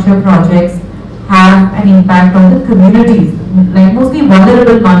infrastructure projects have an impact on the communities, like mostly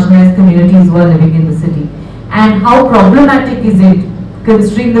vulnerable, marginalized communities who are living in the city, and how problematic is it,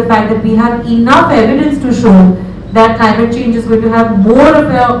 considering the fact that we have enough evidence to show that climate change is going to have more of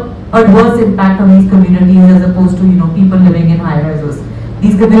an adverse impact on these communities as opposed to people living in high rises.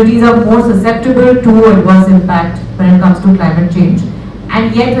 These communities are more susceptible to adverse impact when it comes to climate change,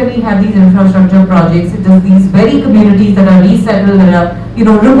 and yet when we have these infrastructure projects, it is these very communities that are resettled, that are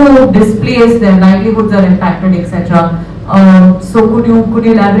removed, displaced, their livelihoods are impacted, etc. So could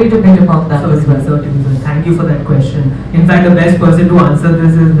you elaborate a bit about that as well? Certainly. Thank you for that question. In fact, the best person to answer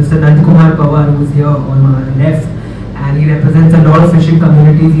this is Mr. Nandakumar Pawar, who is here on my left, and he represents a lot of fishing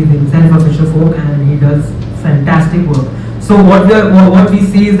communities. He is himself a fisher folk and he does fantastic work. So what we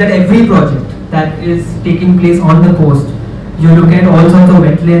see is that every project that is taking place on the coast, you look at all sorts of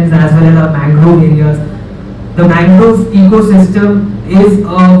wetlands as well as our mangrove areas. The mangrove ecosystem is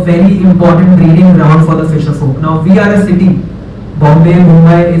a very important breeding ground for the fisher folk. Now we are a city. Bombay,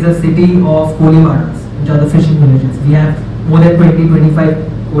 Mumbai is a city of koliwaras, which are the fishing villages. We have more than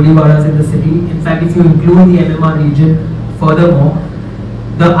 20-25 koliwaras in the city. In fact, if you include the MMR region furthermore,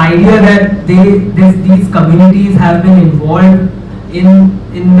 The idea that these communities have been involved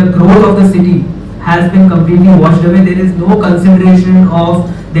in the growth of the city has been completely washed away. There is no consideration of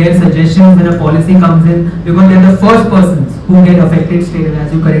their suggestions when a policy comes in, because they are the first persons who get affected straight away,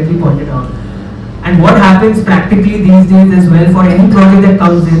 as you correctly pointed out. And what happens practically these days as well, for any project that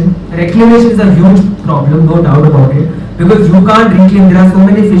comes in, reclamation is a huge problem, no doubt about it, because you can't reclaim. There are so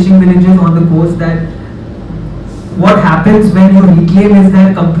many fishing villages on the coast that what happens when you reclaim is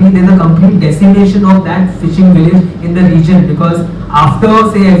that there's a complete decimation of that fishing village in the region, because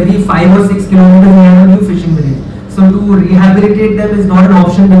after say every 5 or 6 kilometers we have a new fishing village. So to rehabilitate them is not an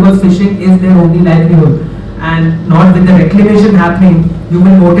option, because fishing is their only livelihood. And not with the reclamation happening, you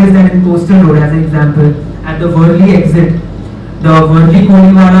will notice that in Coastal Road, as an example, at the Worli exit, the Worli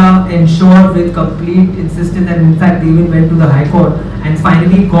Koliwara ensured with complete insistence, and in fact they even went to the High Court and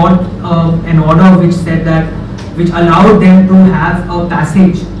finally got an order which said that, which allowed them to have a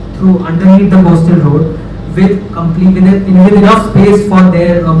passage through underneath the coastal road with enough space for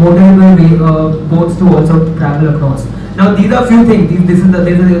their motorable boats to also travel across. Now these are few things. There's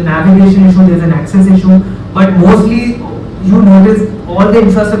a navigation issue, there's an access issue, but mostly you notice all the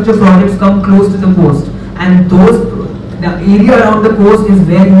infrastructure projects come close to the coast, and the area around the coast is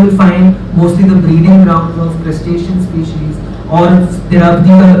where you will find mostly the breeding grounds of crustacean species, or these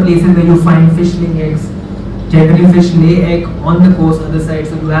are the places where you find fish laying eggs. Generally fish lay egg on the coast other side,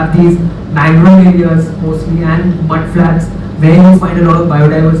 so you have these mangrove areas mostly and mud flats where you find a lot of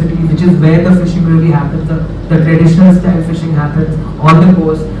biodiversity, which is where the fishing really happens, the traditional style fishing happens on the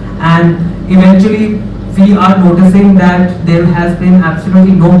coast. And eventually we are noticing that there has been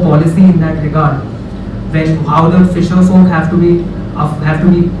absolutely no policy in that regard, when how the fisher folk have to be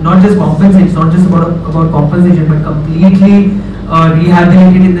not just compensated, it's not just about compensation, but completely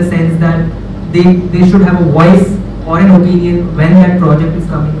rehabilitated in the sense that they should have a voice or an opinion when that project is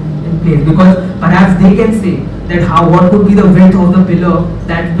coming in place, because perhaps they can say that what could be the width of the pillar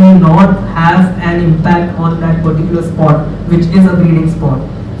that may not have an impact on that particular spot, which is a breeding spot.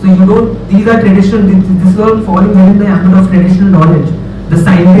 So these are traditional, this is all falling within the ambit of traditional knowledge. The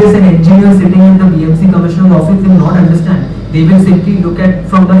scientists and engineers sitting in the BMC Commissioner's office will not understand. They will simply look at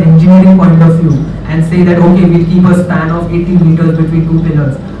from the engineering point of view and say that okay, we'll keep a span of 80 meters between two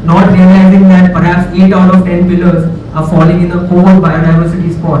pillars, not realizing that perhaps 8 out of 10 pillars are falling in a core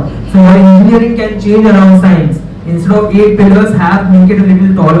biodiversity spot. So your engineering can change around science. Instead of 8 pillars, make it a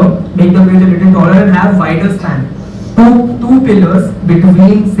little taller, make the bridge a little taller and have wider span. Two pillars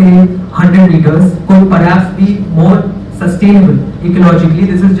between say 100 meters could perhaps be more sustainable ecologically.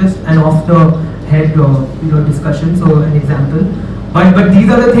 This is just an off the head discussion, so an example. But these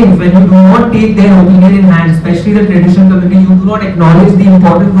are the things, when you do not take their opinion in hand, especially the traditional community, you do not acknowledge the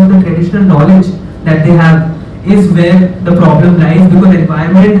importance of the traditional knowledge that they have, is where the problem lies, because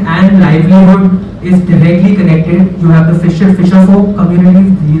environment and livelihood is directly connected. You have the fisher folk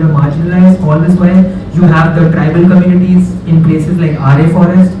communities, these are marginalized all this while. You have the tribal communities in places like RA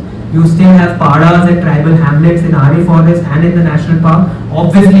forest. You still have padas and tribal hamlets in RA forest and in the national park.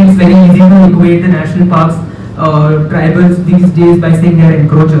 Obviously, it's very easy to equate the national parks tribals these days by saying they are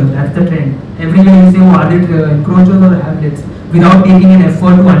encroachers. That's the trend. Everywhere you say, oh, are they encroachers or hamlets, without taking an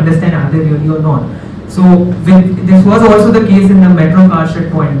effort to understand are they really or not. So this was also the case in the Metro Carshot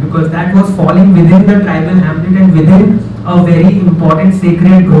point, because that was falling within the tribal hamlet and within a very important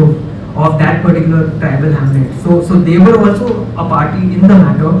sacred grove of that particular tribal hamlet. So they were also a party in the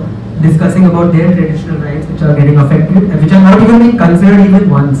matter, discussing about their traditional rights which are getting affected, which are not even being considered even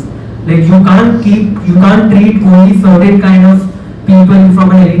once. Like you can't treat only certain kind of people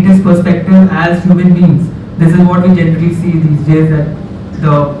from an elitist perspective as human beings. This is what we generally see these days, that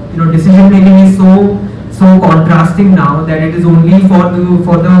the decision making is so contrasting now that it is only for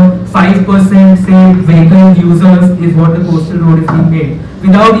the 5% say vehicle users is what the coastal road is being made.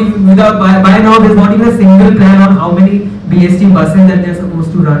 By now there's not even a single plan on how many BST buses that they're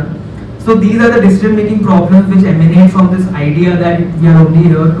supposed to run. So these are the decision making problems which emanate from this idea that we are only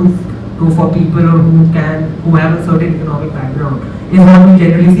here for people who have a certain economic background, is what we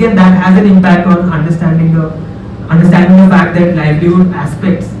generally see, and that has an impact on understanding the fact that livelihood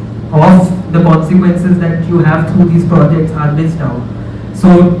aspects of the consequences that you have through these projects are missed out.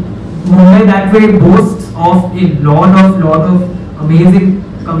 So Mumbai that way boasts of a lot of amazing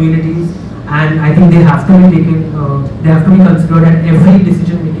communities, and I think they have to be considered at every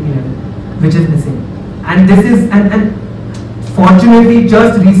decision making level, which is missing. And this is and fortunately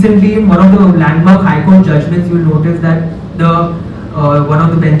just recently in one of the landmark High Court judgments, you will notice that one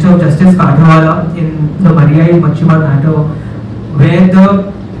of the bench of Justice Kadhawala in the Mariyai Machimar matter, where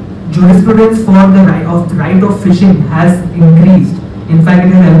the jurisprudence for the right of fishing has increased In fact,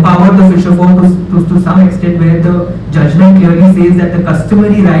 it has empowered the fisher folk to some extent, where the judgment clearly says that the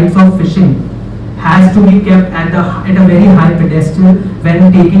customary rights of fishing has to be kept at a very high pedestal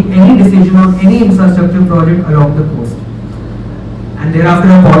when taking any decision on any infrastructure project along the coast. And thereafter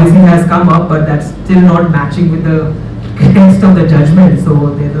a policy has come up, but that's still not matching with the text of the judgment.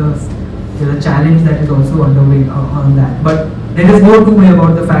 So there's a challenge that is also underway on that. But there is no two way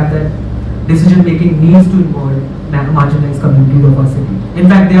about the fact that decision making needs to involve marginalized communities of our city. In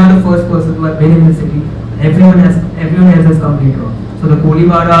fact, they are the first persons who have been in the city. Everyone else has come later on. So the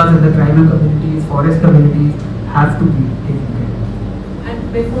Koliwaras and the tribal communities, forest communities have to be taken care of.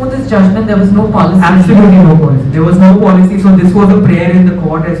 And before this judgment, there was no policy? Absolutely no policy. There was no policy. So this was a prayer in the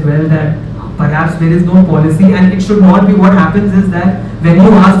court as well, that perhaps there is no policy, and it should not be. What happens is that when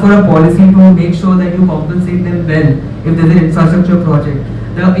you ask for a policy to make sure that you compensate them well if there is an infrastructure project,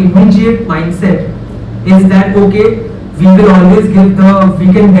 the immediate mindset is that, okay, we will always we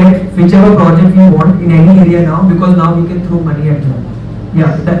can get whichever project we want in any area now, because now we can throw money at them.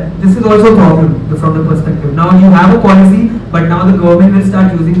 Yeah, this is also a problem from the perspective. Now you have a policy, but now the government will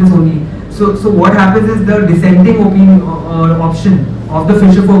start using this only. So what happens is the dissenting opinion or option of the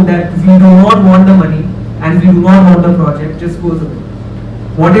fisher folk that we do not want the money and we do not want the project just goes away.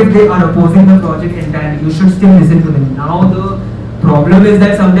 What if they are opposing the project entirely? You should still listen to them. Now the problem is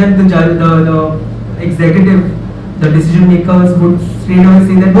that sometimes the executive, the decision makers would straight away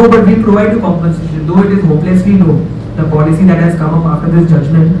say that no, but we provide you compensation, though it is hopelessly low. The policy that has come up after this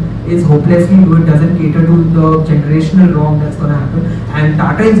judgment is hopelessly low. It doesn't cater to the generational wrong that's going to happen. And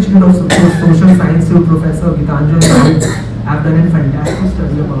Tata Institute of Social Science through Professor Vidhi have done a fantastic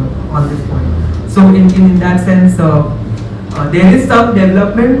study on this point. So in that sense, there is some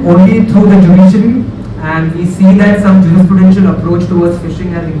development only through the judiciary, and we see that some jurisprudential approach towards fishing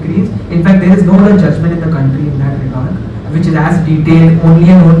has increased. In fact, there is no other judgment in the country in that regard, which is as detailed only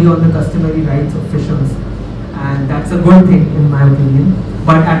and only on the customary rights of fishers. And that's a good thing in my opinion.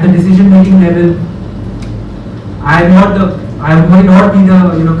 But at the decision making level, I may not be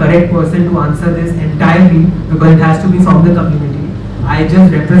the correct person to answer this entirely, because it has to be from the community. I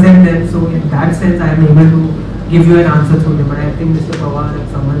just represent them, so in that sense I am able to give you an answer through them. But I think Mr. Pawar and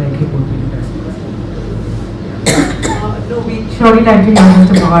someone like him would be the best. No, we surely like to hear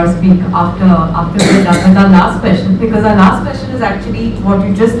Mr. Pawar speak after we're done with our last question, because our last question is actually what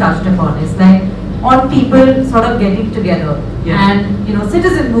you just touched upon. It's like on people sort of getting together, and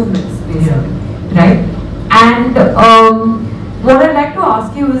citizen movements basically, right? And what I'd like to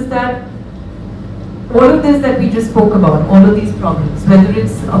ask you is that all of this that we just spoke about, all of these problems, whether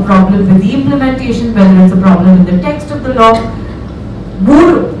it's a problem with the implementation, whether it's a problem in the text of the law,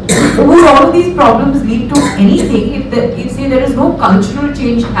 would all of these problems lead to anything if say there is no cultural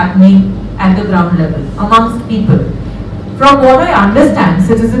change happening at the ground level amongst people? From what I understand,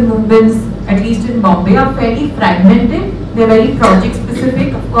 citizen movements, at least in Bombay, are fairly fragmented. They're very project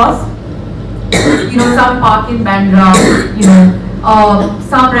specific, of course. Some park in Bandra,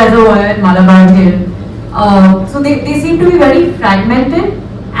 some reservoir in Malabar Hill. So they seem to be very fragmented,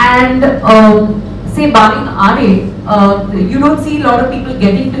 and say barring RA, you don't see a lot of people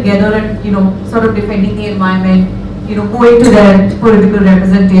getting together and sort of defending the environment, going to their political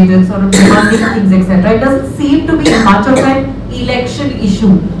representatives, sort of demanding things, etc. It doesn't seem to be much of an election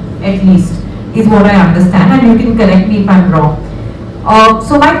issue, at least, is what I understand, and you can correct me if I'm wrong.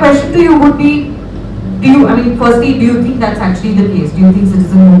 So my question to you would be, firstly, do you think that's actually the case? Do you think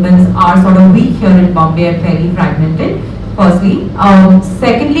citizen movements are sort of weak here in Bombay and fairly fragmented? Firstly.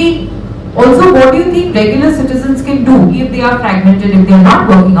 Secondly, also, what do you think regular citizens can do if they are fragmented, if they are not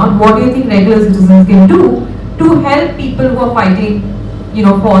working out? What do you think regular citizens can do to help people who are fighting,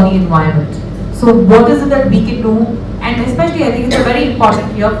 for the environment? So what is it that we can do? And especially, I think it's a very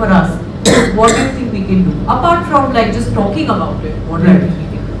important year for us. What do you think we can do? Apart from like just talking about it, what do you think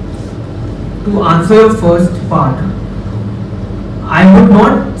we can do? To answer your first part, I would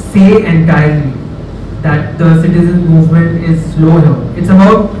not say entirely that the citizen movement is slow here. It's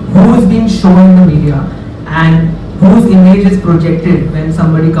about who is being shown in the media and whose image is projected when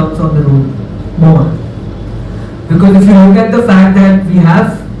somebody comes on the road more. Because if you look at the fact that we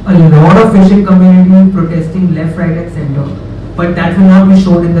have a lot of fishing community protesting left, right and center, but that will not be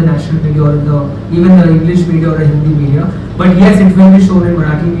shown in the national media or in even the English media or the Hindi media. But yes, it will be shown in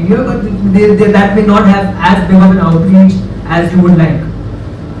Marathi media, but that may not have as big of an outreach as you would like.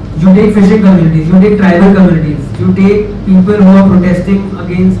 You take fishing communities, you take tribal communities, you take people who are protesting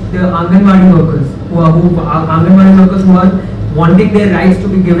against the Anganwadi workers, Anganwadi workers who are wanting their rights to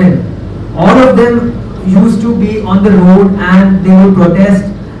be given. All of them used to be on the road and they would protest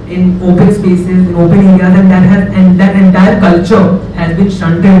in open spaces, in open areas, and that entire culture has been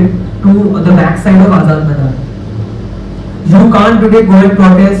shunted to the backside of Azad Madar. You can't today go and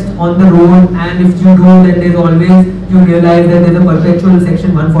protest on the road, and if you do, then there's always, you realize that there's a perpetual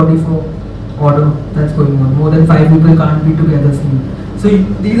section 144 order that's going on. More than 5 people can't be together seen. So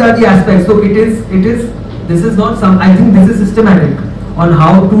these are the aspects. So this is not some, I think this is systematic on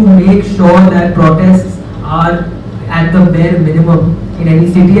how to make sure that protests are at the bare minimum in any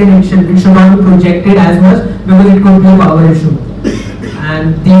city, and it should not be projected as much because it could be a power issue.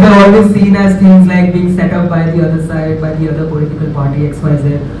 And these are always seen as things like being set up by the other side, by the other political party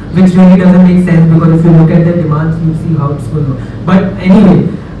XYZ, which really doesn't make sense, because if you look at the demands, you see how it's going on. But anyway,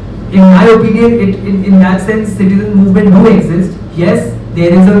 in my opinion, in that sense, citizen movement do exist. Yes,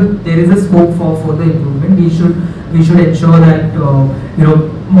 there is a scope for further improvement. We should ensure that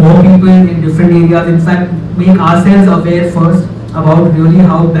more people in different areas, in fact, make ourselves aware first about really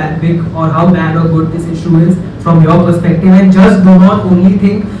how big or how bad or good this issue is from your perspective, and just do not only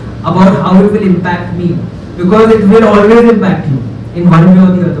think about how it will impact me, because it will always impact you in one way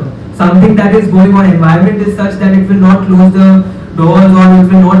or the other. Something that is going on, environment is such that it will not close the doors, or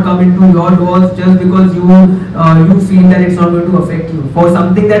it will not come into your doors just because you feel that it's not going to affect you. For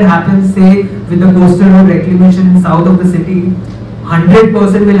something that happens, say with the coastal road reclamation in south of the city,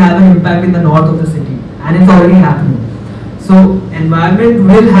 100% will have an impact in the north of the city, and it's already happening. So environment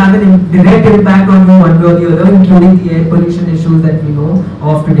will have a direct impact on you one way or the other, including the air pollution issues that we know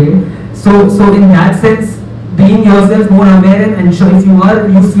of today. So in that sense, being yourself more aware, and ensure if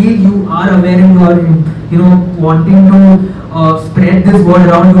you feel you are aware and you are wanting to spread this word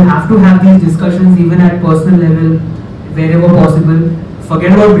around, you have to have these discussions even at personal level wherever possible.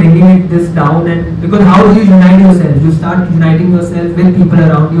 Forget about bringing this down, and because how do you unite yourself? You start uniting yourself with people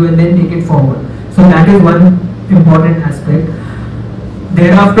around you and then take it forward. So that is one important aspect.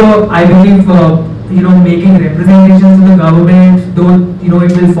 Thereafter, I believe making representations in the government, though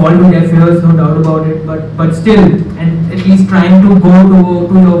it will fall to deaf ears, no doubt about it, but still, and at least trying to go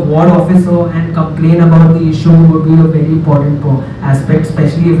to your ward officer and complain about the issue would be a very important aspect,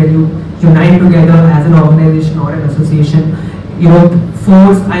 especially when you unite together as an organization or an association.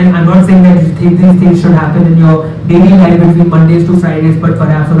 Force, I'm not saying that these things should happen in your daily life between Mondays to Fridays, but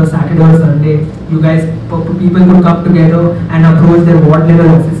perhaps on a Saturday or Sunday, you guys, people could come together and approach their ward level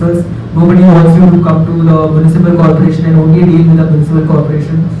officers. Nobody wants you to come to the municipal corporation and only deal with the municipal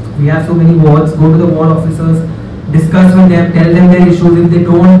corporation. We have so many wards. Go to the ward officers, discuss with them, tell them their issues. If they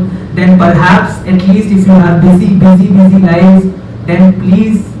don't, then perhaps at least if you have busy lives, then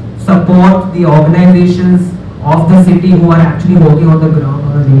please support the organizations of the city who are actually working on the ground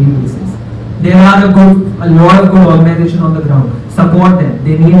on a daily basis. There are a lot of good organizations on the ground. Support them.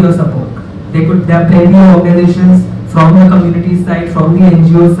 They need your support. There are plenty of organizations from the community side, from the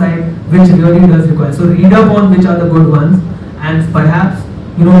NGO side, which really does require. So read up on which are the good ones, and perhaps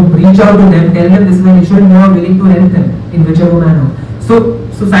reach out to them, tell them this is an issue, and you are willing to help them in whichever manner. So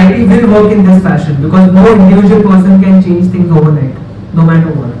society will work in this fashion, because no individual person can change things overnight, no matter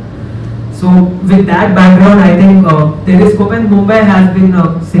what. So with that background, I think there is scope, and Mumbai has been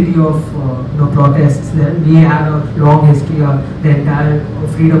a city of protests. We have a long history. The entire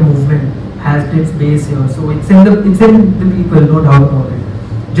freedom movement has its base here. So it's in the people, no doubt about it.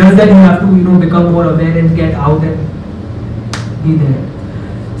 Just that you have to become more aware and get out and be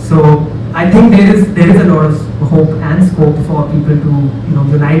there. So I think there is a lot of hope and scope for people to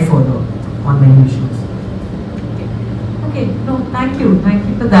unite further on many issues. Okay, no, thank you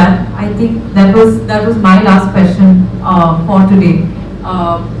for that. I think that was my last question for today.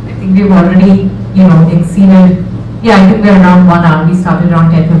 I think we've already exceeded. Yeah, I think we're around 1 hour. We started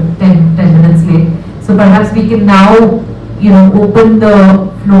around 10 minutes late. So perhaps we can now open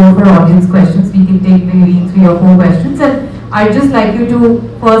the floor for audience questions. We can take maybe 3 or 4 questions, and I'd just like you to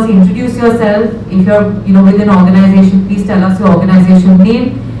first introduce yourself. If you're with an organization, please tell us your organization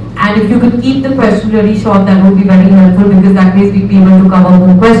name. And if you could keep the question really short, that would be very helpful, because that way we'll be able to cover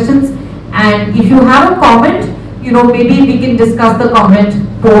more questions. And if you have a comment, maybe we can discuss the comment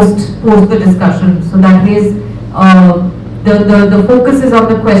post the discussion. So that way, the focus is on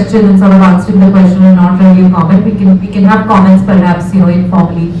the question and sort of answering the question, and not really a comment. We can have comments, perhaps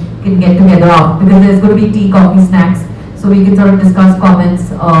informally can get together after, because there's going to be tea, coffee, snacks. So we can sort of discuss comments,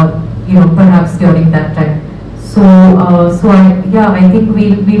 perhaps during that time. So I think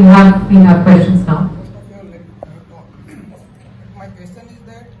we'll have questions now. My question is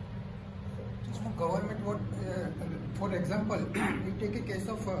that government, for example, we take a case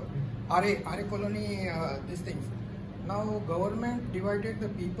of RA colony, these things. Now government divided the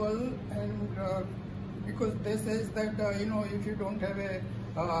people, and because they says that if you don't have a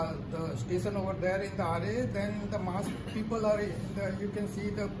the station over there in the RA, then the mass people are in the, you can see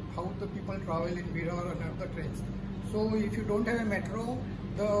the how the people travel in Virar and other trains. So if you don't have a metro,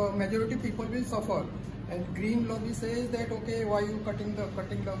 the majority people will suffer. And green lobby says that okay, why you cutting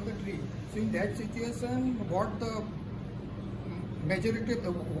down the tree? So in that situation, what the majority,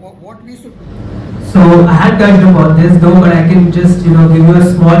 what we should do? So I had touched upon this though, but I can just give you a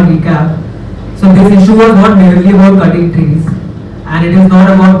small recap. So this issue was not merely about cutting trees, and it is not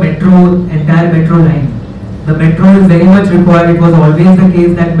about entire metro line. The metro is very much required. It was always the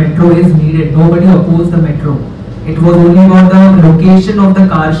case that metro is needed. Nobody opposed the metro. It was only about the location of the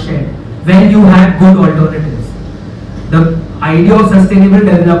car shed when you had good alternatives. The idea of sustainable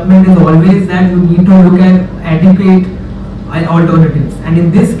development is always that you need to look at adequate alternatives. And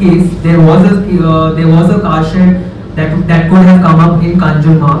in this case, there was a car shed that could have come up in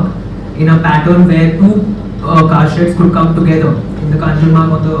Kanjurmarg in a pattern where two car sheds could come together in the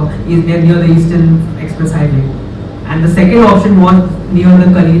Kanjurmarg near the Eastern Express Highway. And the second option was near the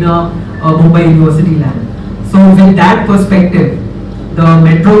Kalina Mumbai University land. So with that perspective, the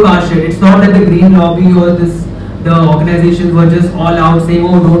metro car shed, it's not that the green lobby or the organizations were just all out saying,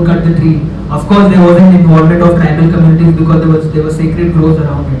 oh, don't cut the tree. Of course, there was an involvement of tribal communities because there were sacred groves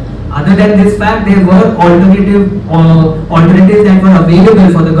around it. Other than this fact, there were alternatives that were available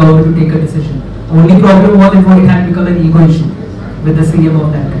for the government to take a decision. Only problem was it had become an ego issue with the CM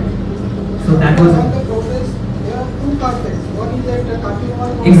of that time. So that was it.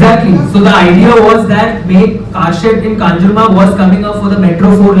 Exactly. So the idea was that car shed in Kanjurmarg was coming up for the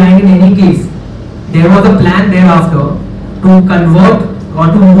Metro 4 line in any case. There was a plan thereafter to convert or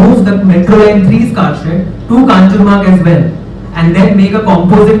to move the Metro Line 3's car shed to Kanjurmarg as well, and then make a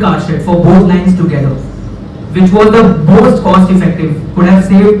composite car shed for both lines together, which was the most cost effective, could have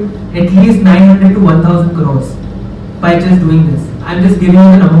saved at least 900 to 1000 crores by just doing this. I'm just giving you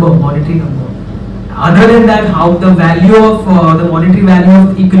the number, monetary number. Other than that, how the value of the monetary value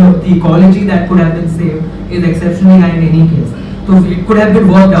of the ecology that could have been saved is exceptionally high in any case. So it could have been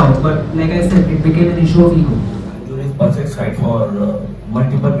worked out, but like I said, it became an issue of ego. There is perfect site for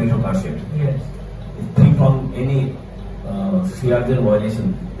multiple metro car sheds. Yes. If free from any CRZ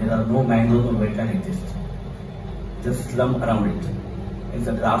violation, there are no mangroves or wetland exist. Just slum around it. It's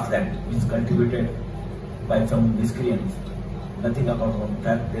a grassland which is cultivated by some miscreants. Nothing about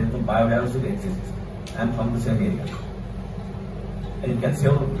that. There is no biodiversity exists. I am from the same area. And it can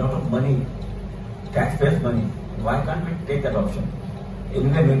save a lot of money, taxpayers' money. Why can't we take that option?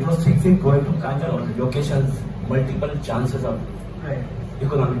 Anyway, Metro 6 is going to Kanjurmarg locations, multiple chances of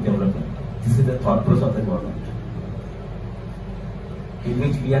economic development. This is the thought process of the government, in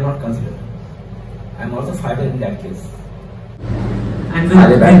which we are not considered. I am also fighting in that case. And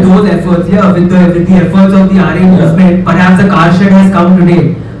with those efforts, with the efforts of the RA movement, perhaps the car shed has come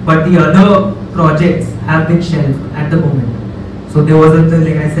today, but the other projects have been shelved at the moment. So there was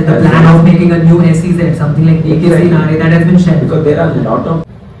like I said, the plan of making a new SEZ, something like AKC in RA, that has been shelved. Because there are a lot of,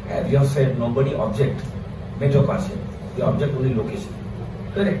 as you have said, nobody object metro car shed. They object only location.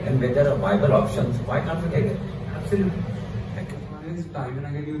 Correct. And when there are viable options, why can't we take it? Absolutely. Time and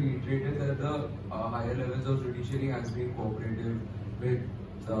again you reiterated that the higher levels of judiciary has been cooperative with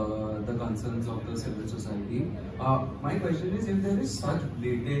the concerns of the civil society. My question is, if there is such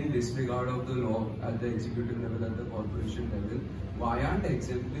blatant disregard of the law at the executive level, at the corporation level, why aren't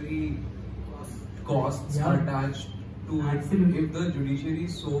exemplary costs attached to it? If the judiciary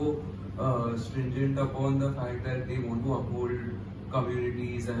is so stringent upon the fact that they want to uphold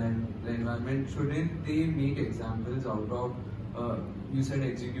communities and the environment, shouldn't they make examples out of you said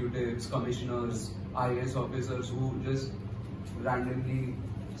executives, commissioners, IAS officers who just randomly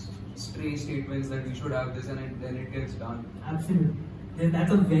stray statements that we should have this and then it gets done? Absolutely.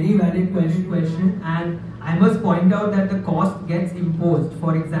 That's a very valid question, and I must point out that the cost gets imposed.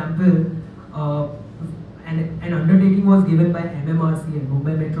 For example, an undertaking was given by MMRCL,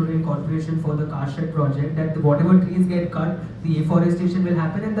 Mumbai Metro Rail Corporation, for the car shed project, that whatever trees get cut, the afforestation will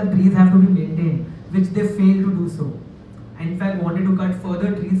happen and the trees have to be maintained, which they failed to do so. In fact, wanted to cut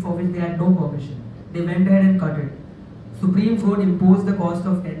further trees for which they had no permission. They went ahead and cut it. Supreme Court imposed the cost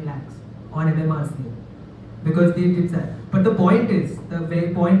of 10 lakhs on MMRCL because they did that. But the point is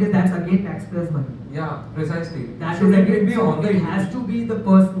that's again taxpayers' money. Yeah, precisely. That is again, it has to be the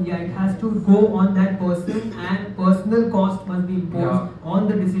person. Yeah, it has to go on that person, and personal cost must be imposed on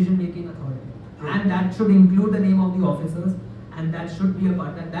the decision-making authority. And that should include the name of the officers, and that should be a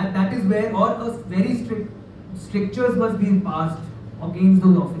part. That is where, or a very strict strictures must be passed against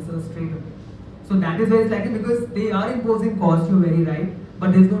those officers straight away. So that is where it's like, because they are imposing cost, you're very right,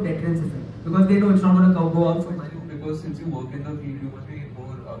 but there's no deterrence effect because they know it's not going to go out for money. Because since you work in the field, you must be more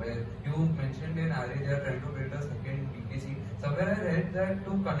where you mentioned in RA they are trying to build a second BKC. Somewhere I read that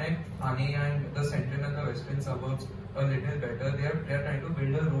to connect Thane and the central and the western suburbs a little better, they are trying to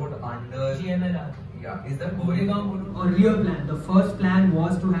build a road under GNLR. Yeah, is that going? Earlier plan. The first plan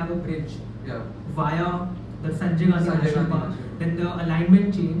was to have a bridge. Yeah. Via the Sanjay Gandhi National Park. Then the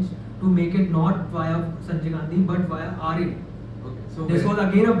alignment changed to make it not via Sanjay Gandhi but via RA. Okay. So this was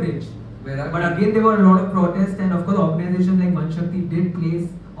again a bridge. But again there were a lot of protests, and of course organizations like Vanshakti did place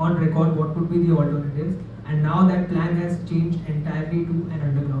on record what could be the alternatives, and now that plan has changed entirely to an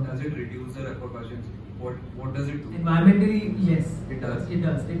underground. Does it reduce the repercussions? What does it do? Environmentally, yes. It does. It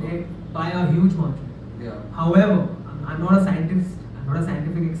does. It by a huge margin. Yeah. However, I'm not a scientist, I'm not a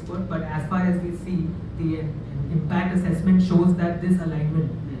scientific expert, but as far as we see, the impact assessment shows that this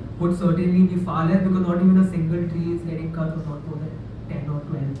alignment would certainly be far less, because not even a single tree is getting cut, or not more than 10 or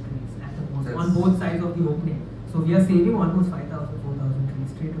 12 trees at the most on both sides of the opening. So we are saving almost 5,000, 4,000 trees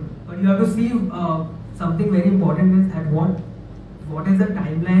straight away. But you have to see something very important is at what is the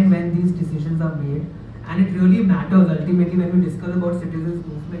timeline when these decisions are made, and it really matters ultimately when we discuss about citizens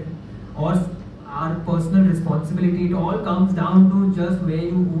movement or our personal responsibility. It all comes down to just who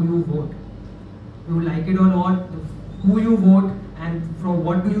you vote. You like it or not, who you vote, and from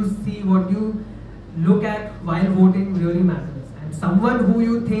what do you see, what you look at while voting really matters. And someone who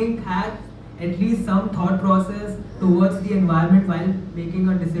you think had at least some thought process towards the environment while making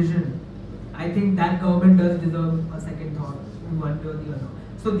a decision, I think that government does deserve a second thought in one way or the other.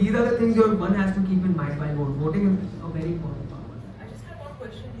 So these are the things one has to keep in mind while voting is a very important part. I just have one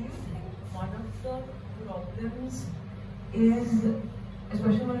question. Do you think one of the problems is,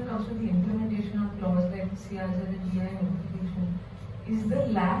 especially when it comes to the implementation of laws like CRZ and GI notification, is the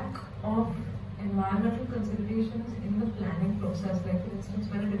lack of environmental considerations in the planning process? Like for instance,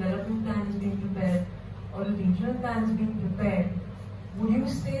 when a development plan is being prepared or a regional plan is being prepared, would you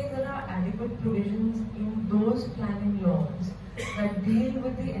say there are adequate provisions in those planning laws that deal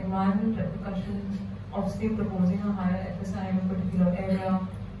with the environmental repercussions of, say, proposing a higher FSI in a particular area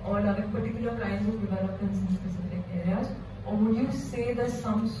or allowing particular kinds of developments in specific areas? Or would you say there's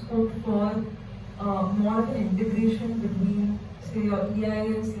some scope for more of an integration between, say, your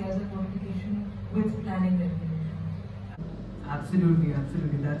EIA and CRZ notification with planning regulation? Absolutely,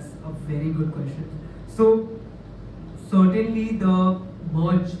 absolutely. That's a very good question. So, certainly the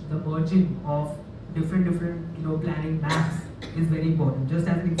merging of different planning maps is very important. Just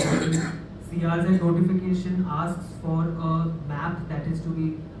as an example, CRZ notification asks for a map that is to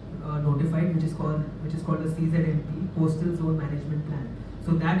be notified, which is called the CZMP, Coastal Zone Management Plan.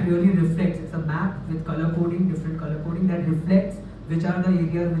 So that really reflects, it's a map with color coding, different color coding that reflects which are the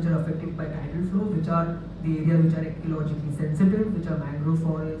areas which are affected by tidal flow, which are the areas which are ecologically sensitive, which are mangrove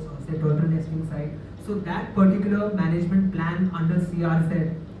forests or say turtle nesting site. So that particular management plan under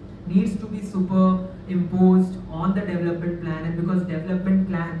CRZ needs to be superimposed on the development plan, and because development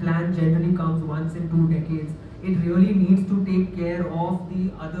plan generally comes once in 2 decades, it really needs to take care of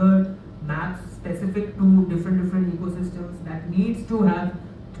the other maps specific to different ecosystems that needs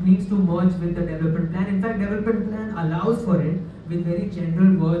to merge with the development plan. In fact, development plan allows for it with very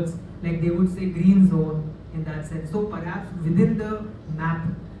general words, like they would say green zone in that sense. So perhaps within the map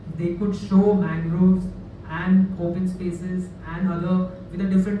they could show mangroves and open spaces and other with a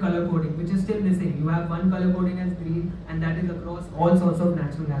different color coding, which is still missing. You have one color coding as green, and that is across all sorts of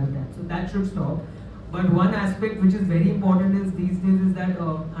natural habitats. So that should stop. But one aspect which is very important is these days is that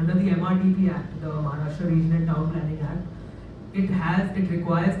under the MRTP Act, the Maharashtra Region and Town Planning Act, it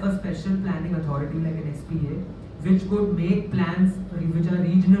requires a special planning authority like an SPA, which could make plans which are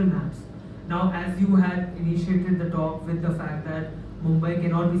regional maps. Now, as you had initiated the talk with the fact that Mumbai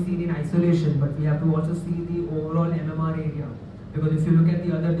cannot be seen in isolation, but we have to also see the overall MMR area. Because if you look at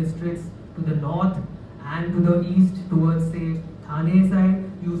the other districts to the north and to the east towards say Thane side,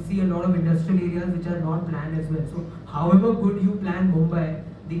 you see a lot of industrial areas which are not planned as well. So however good you plan Mumbai,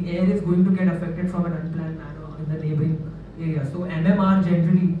 the air is going to get affected from an unplanned manner in the neighboring area. So MMR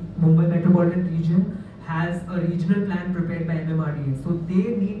generally, Mumbai Metropolitan Region, has a regional plan prepared by MMRDA. So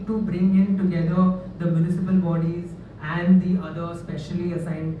they need to bring in together the municipal bodies and the other specially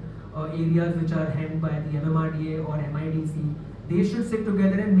assigned areas which are held by the MMRDA or MIDC. They should sit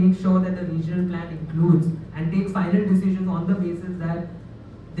together and make sure that the regional plan includes and take final decisions on the basis that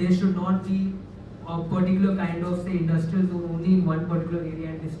there should not be a particular kind of say industrial zone only in one particular area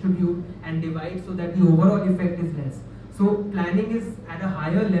and distribute and divide so that the overall effect is less. So planning is at a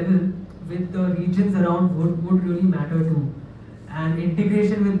higher level with the regions around would really matter too. And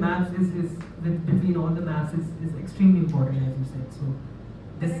integration with maps between all the maps is extremely important, as you said. So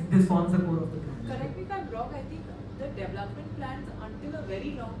this forms the core of the plan. correct me if I'm wrong, I think the development plans until a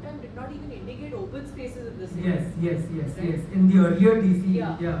very long time did not even indicate open spaces in the city. Yes. In the earlier DC,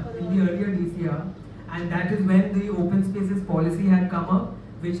 in the earlier DCR, and that is when the open spaces policy had come up,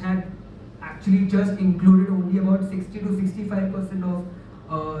 which had actually just included only about 60 to 65% of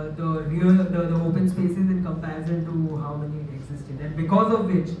the open spaces in comparison to how many existed, and because of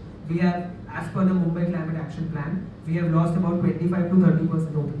which we have, as per the Mumbai Climate Action Plan, we have lost about 25 to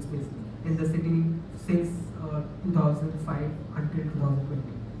 30% open spaces in the city since 2005 until 2020.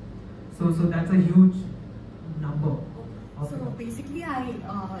 So that's a huge number. So basically, I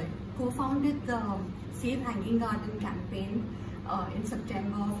co-founded the Save Hanging Garden campaign in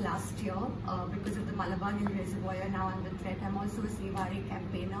September of last year because of the Malabar Hill Reservoir now under threat. I'm also a Save RA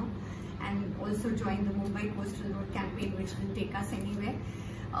campaigner and also joined the Mumbai Coastal Road campaign, which didn't take us anywhere.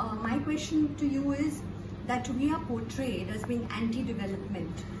 My question to you is that we are portrayed as being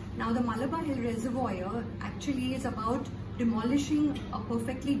anti-development. Now the Malabar Hill Reservoir actually is about demolishing a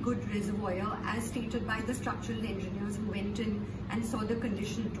perfectly good reservoir as stated by the structural engineers who went in and saw the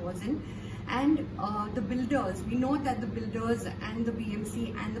condition it was in. And the builders, we know that the builders and the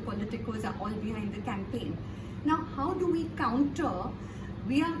BMC and the politicos are all behind the campaign. Now how do we counter?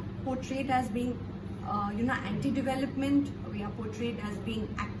 We are portrayed as being anti-development, we are portrayed as being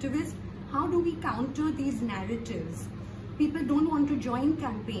activists. How do we counter these narratives? People don't want to join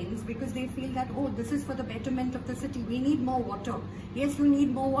campaigns because they feel that, oh, this is for the betterment of the city. We need more water. Yes, you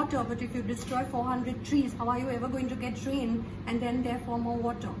need more water, but if you destroy 400 trees, how are you ever going to get rain and then therefore more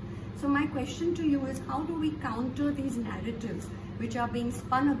water? So my question to you is, how do we counter these narratives which are being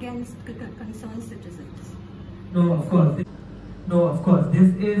spun against concerned citizens? No, of course.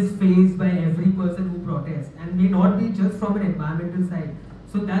 This is faced by every person who protests and may not be just from an environmental side.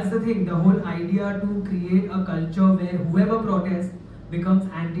 So that's the thing, the whole idea to create a culture where whoever protests becomes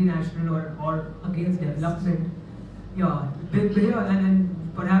anti-national or against development. And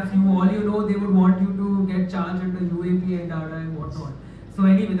perhaps you know they would want you to get charged under UAP and data and whatnot. So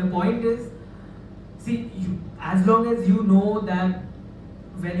anyway, the point is, see, as long as you know that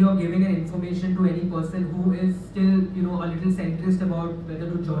when you are giving an information to any person who is still, a little centrist about whether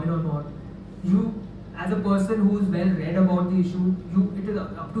to join or not, you, as a person who is well read about the issue, it is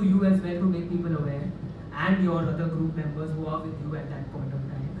up to you as well to make people aware, and your other group members who are with you at that point of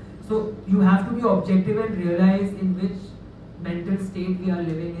time. So you have to be objective and realize in which mental state we are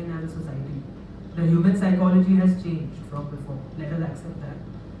living in as a society. The human psychology has changed from before. Let us accept that.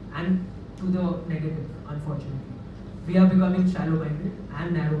 And to the negative, unfortunately. We are becoming shallow-minded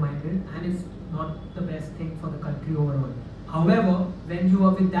and narrow-minded, and it's not the best thing for the country overall. However, when you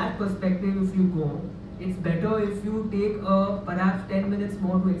are with that perspective, if you go, it's better if you take perhaps 10 minutes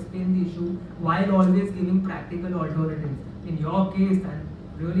more to explain the issue while always giving practical alternatives. In your case, and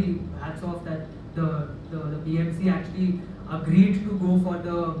really hats off that the BMC actually agreed to go for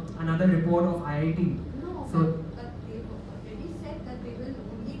another report of IIT. No, so but they've already said that they will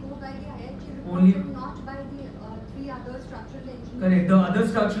only go by the IIT report only, and not by the three other structural engineers. Correct. The other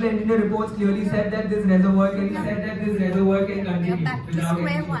structural engineer reports clearly said that this reservoir can continue. We are back to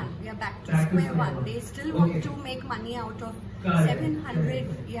square one. We are back to square one. They still want to make money out of 700.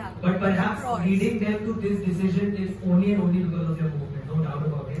 Yeah. But perhaps crores. leading them to this decision is only and only because of your movement. No doubt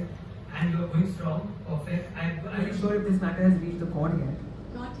about it. And you are going strong. Perfect. I'm not sure if this matter has reached the court yet.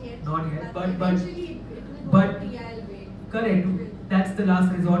 Not yet. Not yet. But eventually it will go the TIL way. Correct. That's the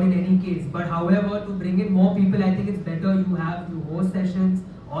last resort in any case. But however, to bring in more people, I think it's better you host sessions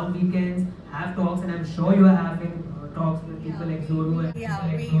on weekends, have talks, and I'm sure you are having talks with people like Zoro and we are.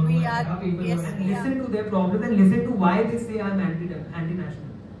 Yes, and listen to their problems and listen to why they say I'm anti-national.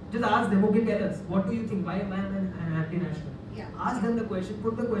 Just ask them, okay, tell us, what do you think? Why am I an anti-national? Yeah. Ask them the question,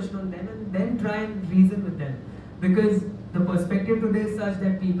 put the question on them, and then try and reason with them. Because the perspective today is such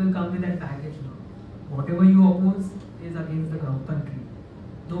that people come with that baggage now. Whatever you oppose is against the country.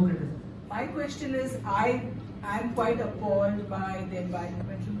 No criticism. My question is, I'm quite appalled by the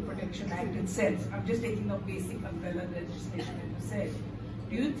Environmental Protection Act itself. I'm just taking a basic umbrella legislation that you said.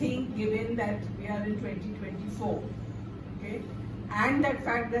 Do you think, given that we are in 2024, okay, and that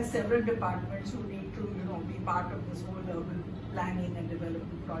fact there are several departments who need to, be part of this whole urban planning and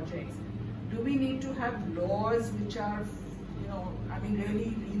development projects, do we need to have laws which are,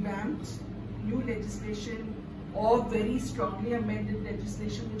 really revamped, new legislation, or very strongly amended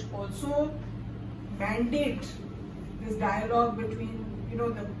legislation which also mandate this dialogue between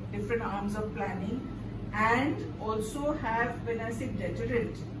the different arms of planning, and also have, when I say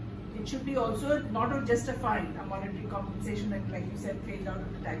deterrent, it should be also not just a fine, a monetary compensation that, like you said, paid out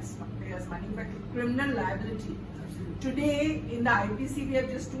of the taxpayers' money, but criminal liability. Today in the IPC we have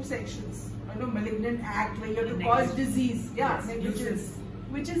just two sections, malignant act where you have to cause disease. Yeah, Negligence.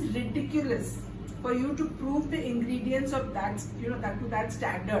 which is ridiculous for you to prove the ingredients of that, that to that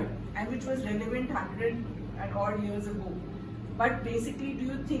standard, and which was relevant 100 and odd years ago. But basically, do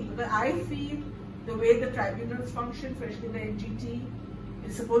you think, because I feel the way the tribunals function, especially the NGT,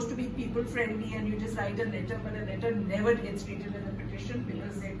 is supposed to be people friendly, and you just write a letter, but a letter never gets treated as a petition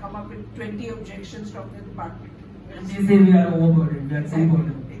because they come up with 20 objections from the department. And they say we are overburdened, we are too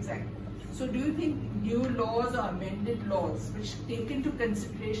burdened. Exactly. So do you think new laws or amended laws which take into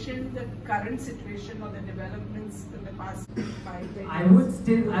consideration the current situation or the developments in the past 5 years? I would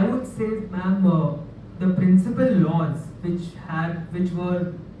say, ma'am, the principal laws which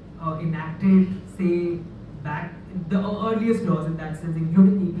were enacted, say, back, the earliest laws in that sense,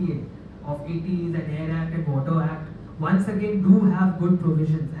 including EPA of 80s and Air Act and Water Act, once again do have good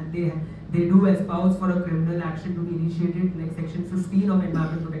provisions, and they do espouse for a criminal action to be initiated. Like Section 15 of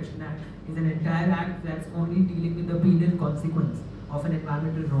Environment Protection Act is an entire act that's only dealing with the penal consequence of an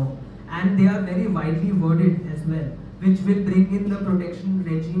environmental wrong, and they are very widely worded as well, which will bring in the protection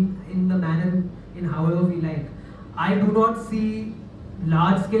regime in the manner in however we like. I do not see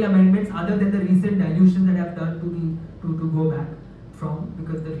large-scale amendments other than the recent dilutions that have done to go back from,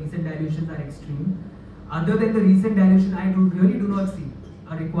 because the recent dilutions are extreme. Other than the recent dilution, I really do not see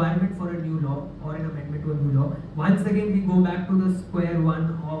a requirement for a new law or an amendment to a new law. Once again, we go back to the square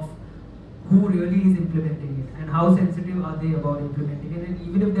one of who really is implementing it and how sensitive are they about implementing it, and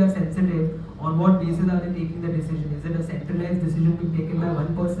even if they are sensitive, on what basis are they taking the decision? Is it a centralized decision being taken by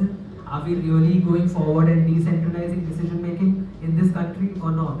one person? Are we really going forward and decentralizing decision making in this country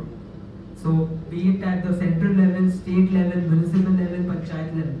or not? So be it at the central level, state level, municipal level,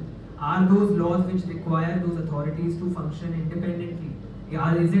 panchayat level, are those laws which require those authorities to function independently,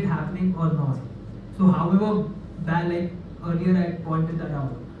 is it happening or not? So however bad, like earlier I pointed that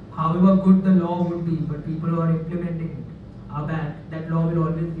out, however good the law would be, but people who are implementing it are bad, that law will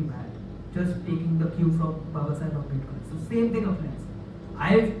always be bad. Just taking the cue from Baba Saheb Ambedkar. So same thing applies.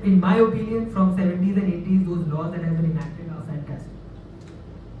 In my opinion, from 70s and 80s, those laws that have been enacted are fantastic.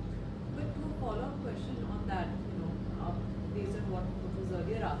 But to a follow-up question on that, based on what was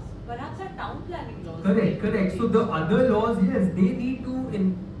earlier asked, perhaps our town planning laws. Correct. So the other laws, yes, they need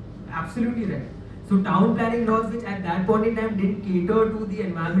to, absolutely right. So town planning laws, which at that point in time didn't cater to the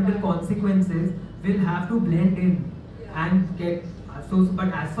environmental consequences, will have to blend in and get.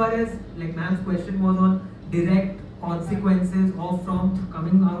 But as far as, like ma'am's question was on direct consequences of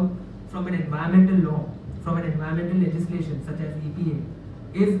coming out from an environmental law, from an environmental legislation such as EPA,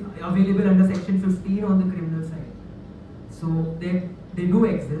 is available under Section 15 on the criminal side. So they do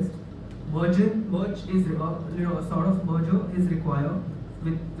exist. Merge is a sort of merger is required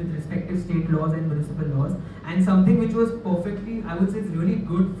with respective state laws and municipal laws. And something which was perfectly, I would say, is really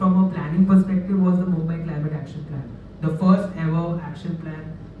good from a planning perspective was the Mumbai Climate Action Plan, the first ever action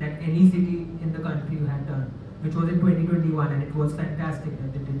plan that any city in the country had done, which was in 2021, and it was fantastic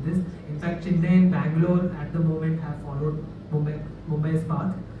that they did this. In fact, Chennai and Bangalore at the moment have followed Mumbai's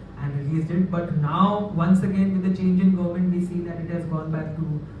path and released it. But now, once again, with the change in government, we see that it has gone back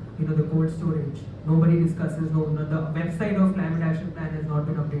to the cold storage. Nobody discusses, the website of Climate Action Plan has not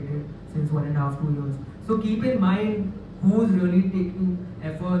been updated since 1.5 to 2 years. So keep in mind who's really taking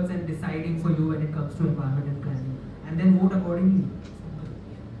efforts and deciding for you when it comes to environment and planning, and then vote accordingly.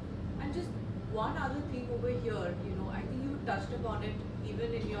 And just one other thing over here, I think you touched upon it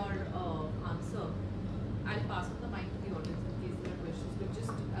even in your answer. I'll pass on the mic to the audience in case there are questions, but just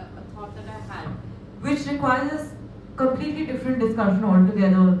a thought that I had, which requires completely different discussion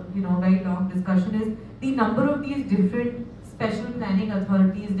altogether, very long discussion, is the number of these different special planning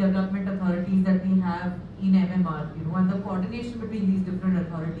authorities, development authorities that we have in MMR, and the coordination between these different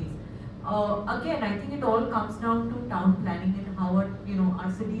authorities. Again, I think it all comes down to town planning and how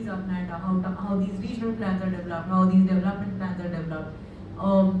our cities are planned, how these regional plans are developed, how these development plans are developed,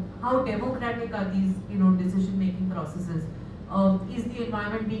 how democratic are these decision-making processes. Is the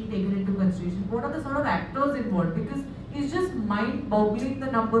environment being taken into consideration? What are the sort of actors involved? Because it's just mind-boggling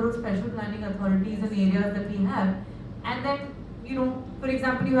the number of special planning authorities and areas that we have. And then, for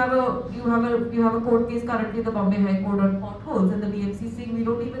example, you have a court case currently, the Bombay High Court on potholes, and the BMC saying we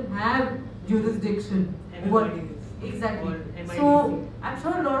don't even have jurisdiction. Exactly. So I'm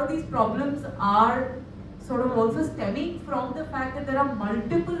sure a lot of these problems are sort of also stemming from the fact that there are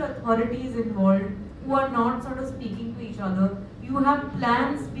multiple authorities involved who are not sort of speaking to each other. You have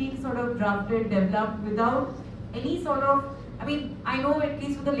plans being sort of drafted, developed without any sort of, I know at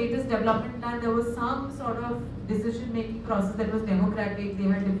least with the latest development plan, there was some sort of decision-making process that was democratic. They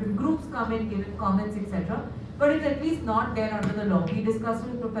had different groups come in, give comments, etc. but it's at least not there under the law. We discussed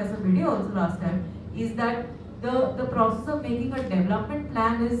with Professor Vidhi also last time, is that the process of making a development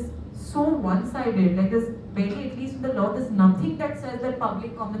plan is so one-sided. Like there's barely, at least in the law, there's nothing that says that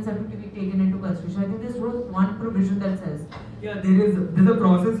public comments have to be taken into consideration. I think there's one provision that says. Yeah, there's a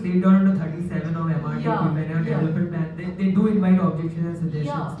process laid down under 37 of MRT when a development plan, they do invite objections and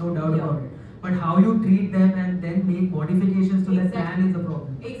suggestions, no doubt about it. But how you treat them and then make modifications to that plan is the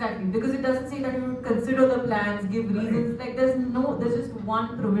problem. Exactly, because it doesn't say that you would consider the plans, give reasons, like there's just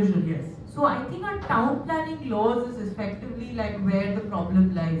one provision. Yes. So I think our town planning laws is effectively like where the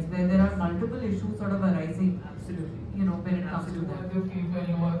problem lies, where there are multiple issues sort of arising. Absolutely. You know, when it comes to What that. the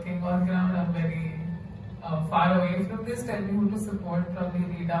people working on ground are very far away from this. Tell me who to support, probably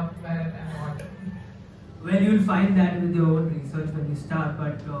read up where and what. Well, you'll find that with your own research when you start,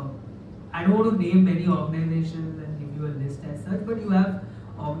 but I don't want to name many organizations and give you a list as such, but you have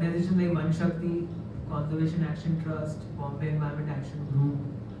organizations like One Shakti, Conservation Action Trust, Bombay Environment Action Group,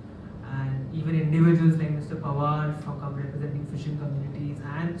 and even individuals like Mr. Pawar from representing fishing communities,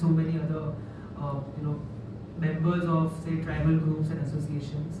 and so many other members of, say, tribal groups and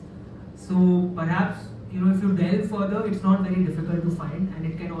associations. So perhaps, if you delve further, it's not very difficult to find, and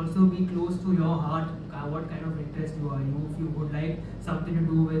it can also be close to your heart, what kind of interest you are. If you would like something to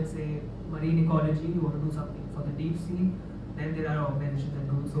do with, say, marine ecology, you want to do something for the deep sea, then there are organizations that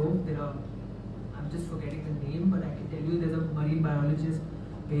do so. I'm just forgetting the name, but I can tell you there's a marine biologist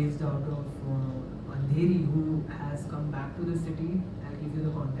based out of Andheri who has come back to the city. I'll give you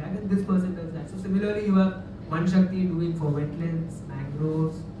the contact, and this person does that. So similarly, you have One Shakti doing for wetlands,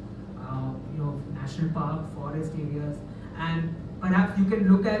 mangroves, national park, forest areas, and perhaps you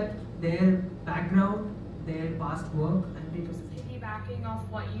can look at their background, their past work, and take a piggybacking off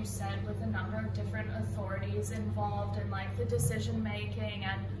what you said, with a number of different authorities involved in like the decision making,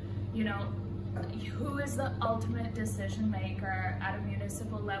 and who is the ultimate decision maker at a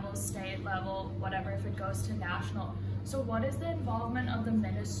municipal level, state level, whatever, if it goes to national. So what is the involvement of the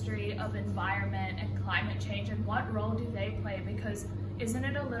Ministry of Environment and Climate Change, and what role do they play? Because isn't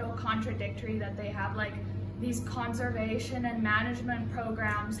it a little contradictory that they have like these conservation and management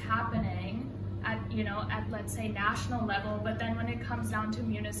programs happening at let's say national level, but then when it comes down to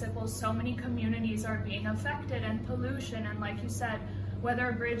municipal, so many communities are being affected, and pollution, and like you said, whether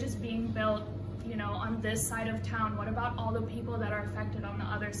a bridge is being built on this side of town, what about all the people that are affected on the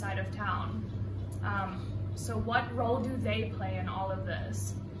other side of town? So what role do they play in all of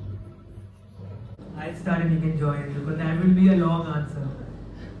this? I'll start and you can join, because that will be a long answer.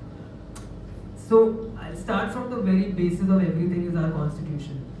 So I'll start from the very basis of everything is our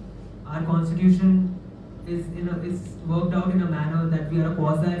constitution. Our constitution is worked out in a manner that we are a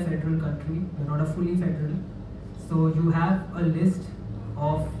quasi-federal country. We're not a fully federal. So you have a list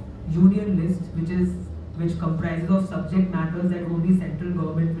of union list which comprises of subject matters that only central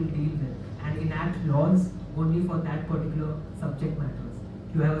government will deal with and enact laws only for that particular subject matters.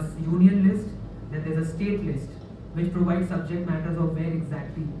 You have a union list, then there's a state list which provides subject matters of where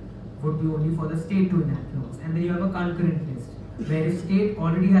exactly would be only for the state to enact laws, and then you have a concurrent list where if state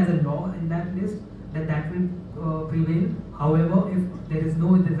already has a law in that list, then that will prevail. However, if there's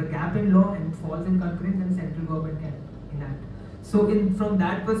a gap in law and it falls in concurrent, then central government can enact. So from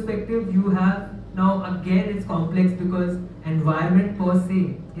that perspective, you have, now again it's complex because environment per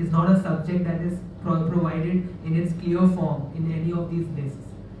se is not a subject that is provided in its clear form in any of these lists.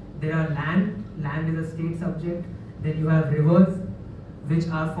 There are land is a state subject, then you have rivers which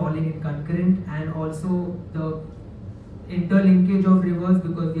are falling in concurrent, and also the interlinkage of rivers,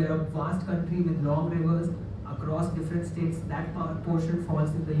 because we are a vast country with long rivers across different states, that portion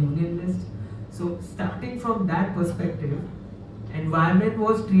falls in the union list. So starting from that perspective, environment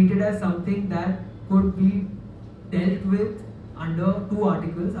was treated as something that could be dealt with under two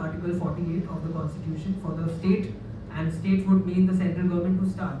articles, Article 48 of the Constitution for the state, and state would mean the central government to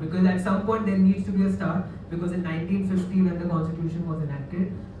start, because at some point there needs to be a start, because in 1950 when the Constitution was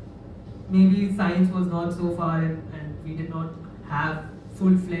enacted, maybe science was not so far and we did not have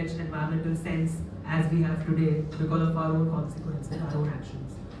full-fledged environmental sense as we have today because of our own consequences, our own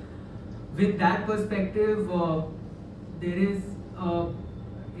actions. With that perspective, there is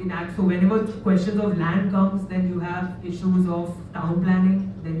so whenever questions of land comes, then you have issues of town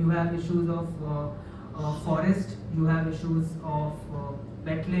planning, then you have issues of forest, you have issues of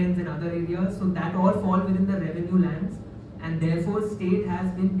wetlands and other areas. So that all fall within the revenue lands, and therefore state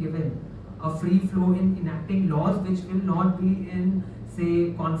has been given a free flow in enacting laws which will not be in,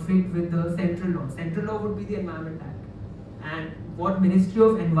 say, conflict with the central law. Central law would be the Environment Act, and what Ministry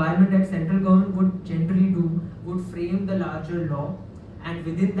of Environment and central government would generally do would frame the larger law, and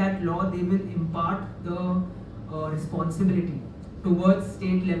within that law they will impart the responsibility towards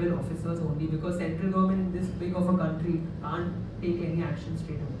state level officers only, because central government in this big of a country can't take any action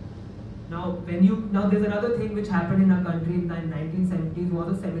straight away. Now there's another thing which happened in our country in the 1970s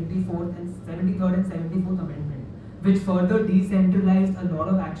was the 73rd and 74th Amendment, which further decentralized a lot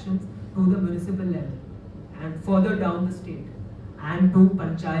of actions to the municipal level and further down the state, and to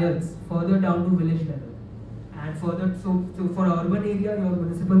panchayats, further down to village level. And further, so for urban area, your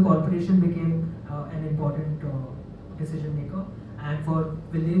municipal corporation became an important decision maker, and for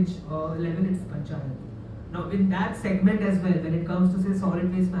village level, it's panchayat. Now, in that segment as well, when it comes to say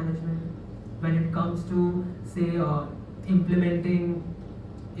solid waste management, when it comes to say implementing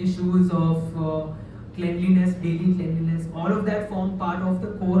issues of cleanliness, daily cleanliness, all of that form part of the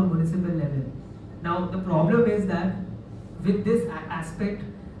core municipal level. Now, the problem is that with this aspect,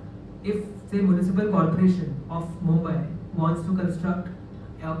 if say municipal corporation of Mumbai wants to construct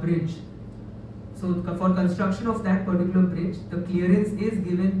a bridge, so for construction of that particular bridge, the clearance is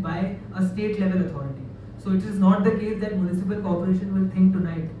given by a state level authority. So it is not the case that municipal corporation will think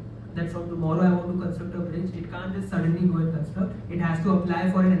tonight that from tomorrow I want to construct a bridge. It can't just suddenly go and construct. It has to apply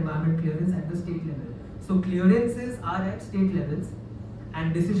for an environment clearance at the state level. So clearances are at state levels,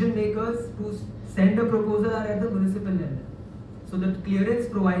 and decision makers to send a proposal are at the municipal level. So the clearance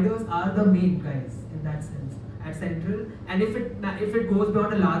providers are the main guys in that sense at central. And if it goes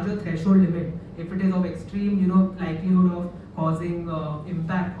beyond a larger threshold limit, if it is of extreme likelihood of causing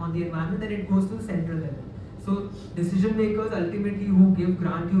impact on the environment, then it goes to the central level. So decision makers ultimately who give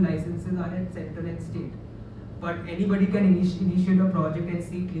grant you licenses are at central and state, but anybody can initiate a project and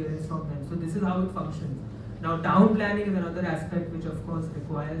seek clearance from them. So this is how it functions. Now town planning is another aspect which of course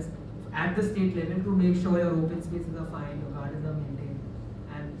requires at the state level to make sure your open spaces are fine, your gardens are maintained,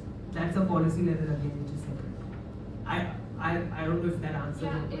 and that's a policy level again which is separate. I don't know if that answers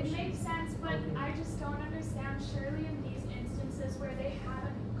your question. It makes sense, but okay. I just don't understand. Surely in these instances where they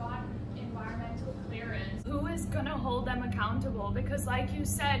haven't gotten environmental clearance, who is going to hold them accountable? Because like you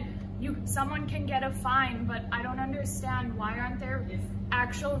said, someone can get a fine, but I don't understand why aren't there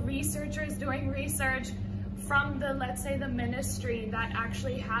actual researchers doing research from the, let's say, the ministry that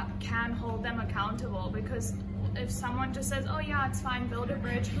actually can hold them accountable? Because if someone just says, oh yeah, it's fine, build a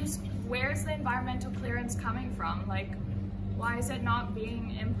bridge, where's the environmental clearance coming from? Like, why is it not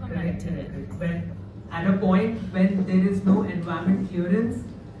being implemented? Correct. At a point when there is no environment clearance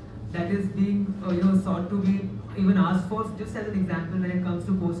that is being sought to be even asked for, just as an example, when it comes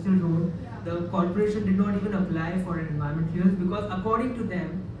to coastal road, the corporation did not even apply for an environment clearance because according to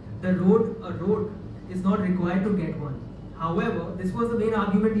them, a road is not required to get one. However, this was the main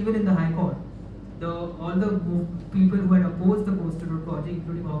argument even in the High Court. All the people who had opposed the coastal road project,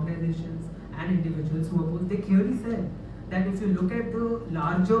 including organizations and individuals who opposed, they clearly said that if you look at the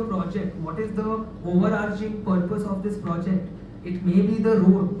larger project, what is the overarching purpose of this project? It may be the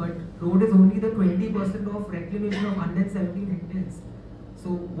road, but road is only the 20% of reclamation of 117 hectares. So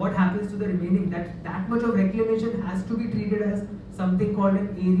what happens to the remaining? That much of reclamation has to be treated as something called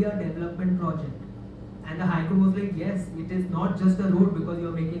an area development project. And the High Court was like, yes, it is not just a road because you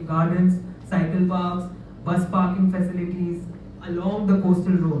are making gardens, cycle parks, bus parking facilities along the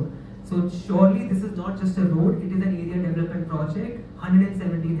coastal road. So surely this is not just a road, it is an area development project,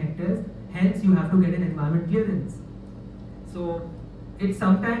 117 hectares, hence you have to get an environment clearance. So it's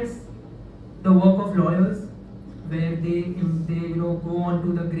sometimes the work of lawyers where they go on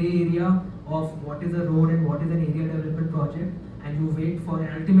to the grey area of what is a road and what is an area development project, and you wait for it.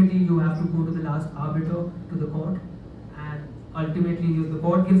 Ultimately you have to go to the last arbiter, to the court, and ultimately the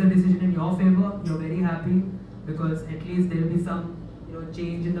court gives a decision in your favor. You're very happy because at least there will be some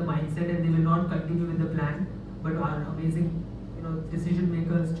change in the mindset and they will not continue with the plan, but our amazing decision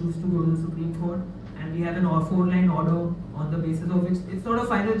makers choose to go to the Supreme Court, and we have an 4-line order on the basis of which it's not a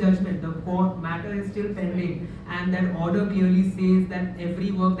final judgment. The court matter is still pending, and that order clearly says that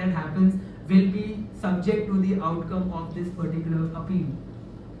every work that happens will be subject to the outcome of this particular appeal.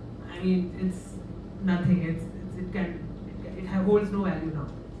 I mean, it's nothing. It holds no value now,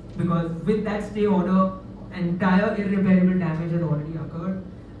 because with that stay order, entire irreparable damage has already occurred.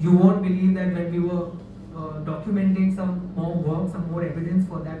 You won't believe that when we were documenting some more work, some more evidence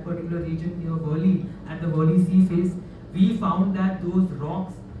for that particular region near Worli, at the Worli sea face, we found that those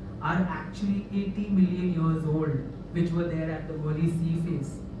rocks are actually 80 million years old, which were there at the Worli sea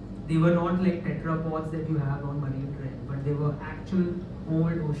face. They were not like tetrapods that you have on Marine Drive, but they were actual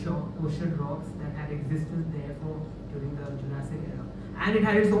old ocean rocks that had existed there during the Jurassic era. And it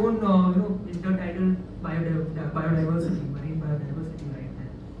had its own intertidal biodiversity, marine biodiversity right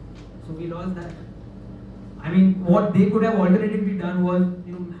there. So we lost that. I mean, what they could have alternatively done was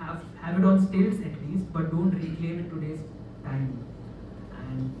have it on stilts at least, but don't reclaim in today's time.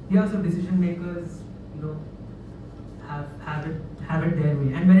 And yeah, so decision makers, have it their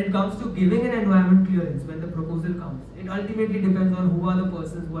way. And when it comes to giving an environment clearance, when the proposal comes, it ultimately depends on who are the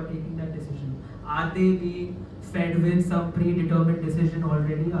persons who are taking that decision. Are they being fed with some predetermined decision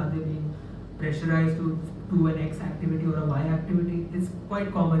already? Are they being pressurized to do an X activity or a Y activity? It's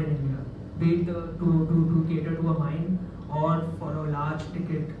quite common in India. Be it to cater to a mine or for a large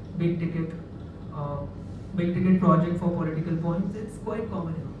ticket, big ticket project for political points. It's quite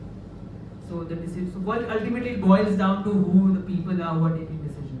common here. So the decision, ultimately it boils down to who the people are who are taking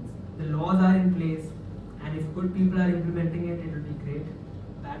decisions. The laws are in place, and if good people are implementing it, it will be great.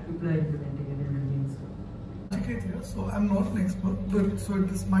 Bad people are implementing it, it will remain so. Here, so I'm not an expert, but so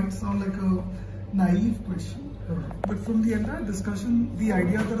this might sound like a naive question. But from the entire discussion, the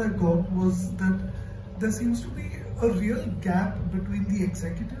idea that I got was that there seems to be a real gap between the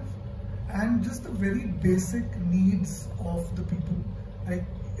executive and just the very basic needs of the people, like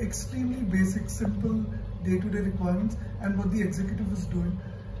extremely basic, simple day-to-day requirements, and what the executive is doing.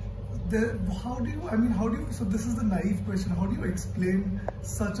 How do you, so this is the naive question, how do you explain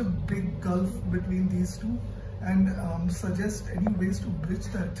such a big gulf between these two, and suggest any ways to bridge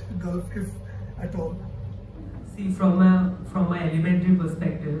that gulf, if at all? See, from my elementary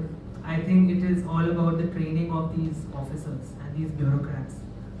perspective, I think it is all about the training of these officers and these bureaucrats.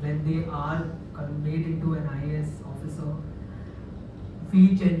 When they are made into an IAS officer,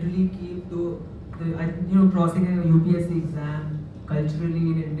 we generally keep crossing a UPSC exam culturally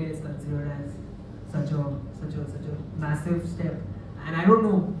in India is considered as such a massive step. And I don't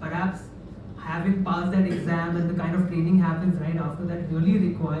know, perhaps having passed that exam and the kind of training happens right after that really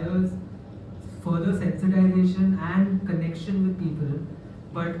requires further sensitization and connection with people.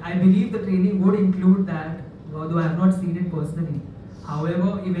 But I believe the training would include that, although I have not seen it personally.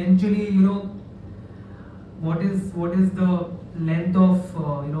 However, eventually, what is the length of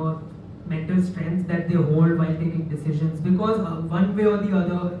mental strength that they hold while taking decisions? Because one way or the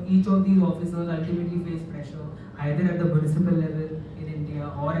other, each of these officers ultimately face pressure, either at the municipal level in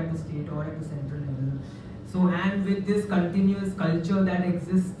India, or at the state, or at the central level. So, and with this continuous culture that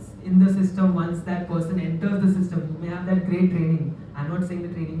exists in the system, once that person enters the system, you may have that great training. I'm not saying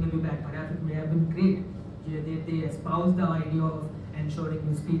the training will be bad, perhaps it may have been great. They espouse the idea of ensuring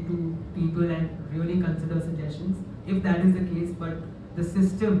you speak to people and really consider suggestions, if that is the case. But the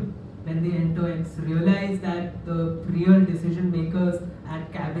system, when they enter and realize that the real decision makers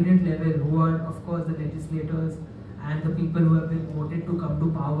at cabinet level, who are of course the legislators and the people who have been voted to come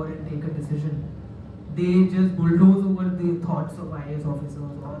to power and take a decision, they just bulldoze over the thoughts of IAS officers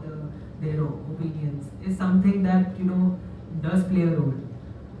or their opinions, is something that does play a role.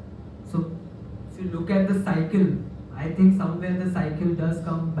 So if you look at the cycle, I think somewhere the cycle does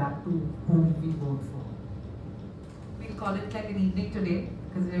come back to whom we vote for. We'll call it like an evening today,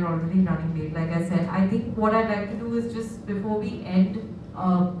 because we're already running late. Like I said, I think what I'd like to do is just, before we end,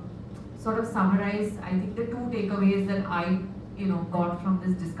 sort of summarize, I think the two takeaways that I got from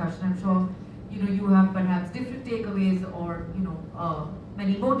this discussion. I'm sure you have perhaps different takeaways, or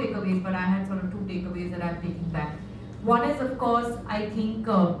many more takeaways, but I had sort of two takeaways that I'm taking back. One is, of course, I think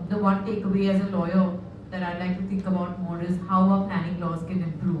the one takeaway as a lawyer that I'd like to think about more is how our planning laws can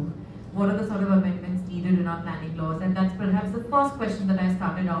improve. What are the sort of amendments needed in our planning laws? And that's perhaps the first question that I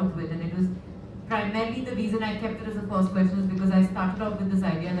started out with, and it was primarily the reason I kept it as the first question is because I started out with this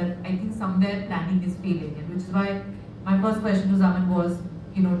idea that I think somewhere planning is failing, and which is why my first question to Zaman was,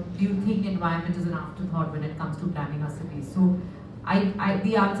 do you think environment is an afterthought when it comes to planning our cities? So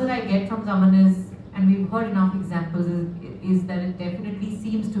the answer I get from Zaman is, and we've heard enough examples, is that it definitely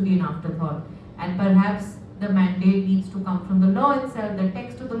seems to be an afterthought, and perhaps the mandate needs to come from the law itself, the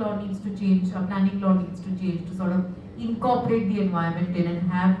text of the law needs to change, our planning law needs to change to sort of incorporate the environment in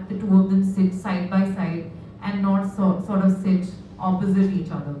and have the two of them sit side by side and not sort of sit opposite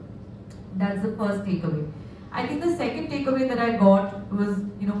each other. That's the first takeaway. I think the second takeaway that I got was,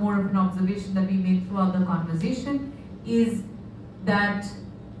 more of an observation that we made throughout the conversation, is that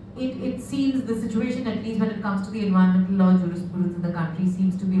it seems the situation, at least when it comes to the environmental law jurisprudence in the country,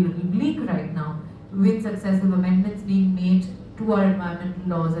 seems to be a little bleak right now, with successive amendments being made to our environmental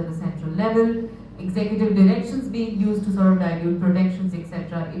laws at the central level, executive directions being used to sort of dilute protections,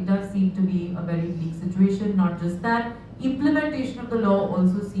 etc. It does seem to be a very bleak situation. Not just that, implementation of the law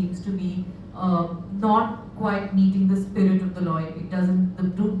also seems to be not quite meeting the spirit of the law. It doesn't,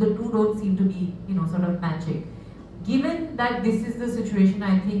 the two don't seem to be, sort of matching. Given that this is the situation,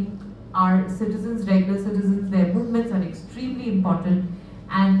 I think our citizens, regular citizens, their movements are extremely important,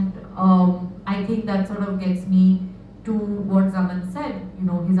 and I think that sort of gets me to what Zaman said,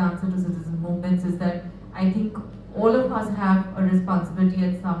 his answer to citizen movements is that I think all of us have a responsibility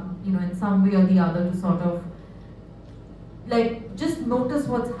at in some way or the other to sort of just notice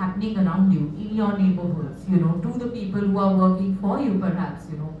what's happening around you in your neighborhoods, to the people who are working for you, perhaps,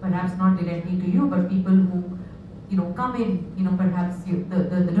 perhaps not directly to you, but people who, come in, perhaps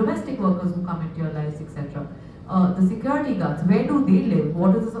the domestic workers who come into your lives, etc. The security guards, where do they live?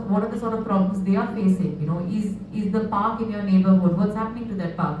 What are the sort of problems they are facing? Is the park in your neighborhood, what's happening to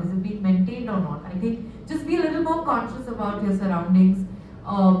that park? Is it being maintained or not? I think just be a little more conscious about your surroundings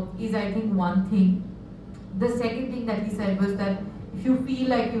is, I think, one thing. The second thing that he said was that if you feel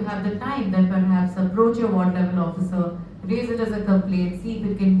like you have the time, then perhaps approach your ward level officer, raise it as a complaint, see if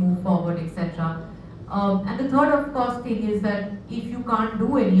it can move forward, etc. And the third, of course, thing is that if you can't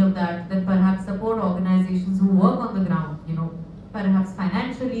do any of that, then perhaps support organizations who work on the ground, perhaps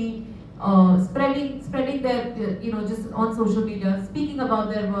financially, spreading their, just on social media, speaking about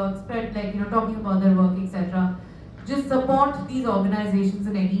their work, talking about their work, etc. Just support these organizations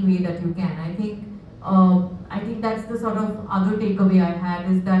in any way that you can. I think that's the sort of other takeaway I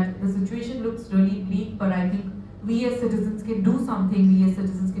had, is that the situation looks really bleak, but I think we as citizens can do something. We as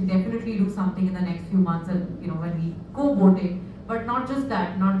citizens can definitely do something in the next few months, and when we go voting. But not just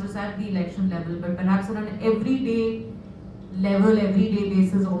that, not just at the election level, but perhaps on an everyday level, everyday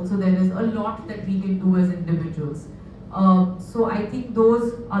basis also, there is a lot that we can do as individuals. So I think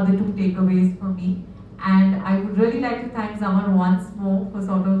those are the two takeaways for me. And I would really like to thank Zaman once more for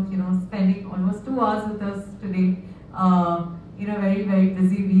sort of, spending almost 2 hours with us today in a very, very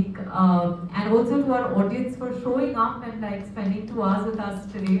busy week. And also to our audience for showing up and spending 2 hours with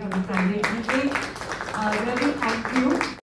us today on a Friday evening. Really thank you.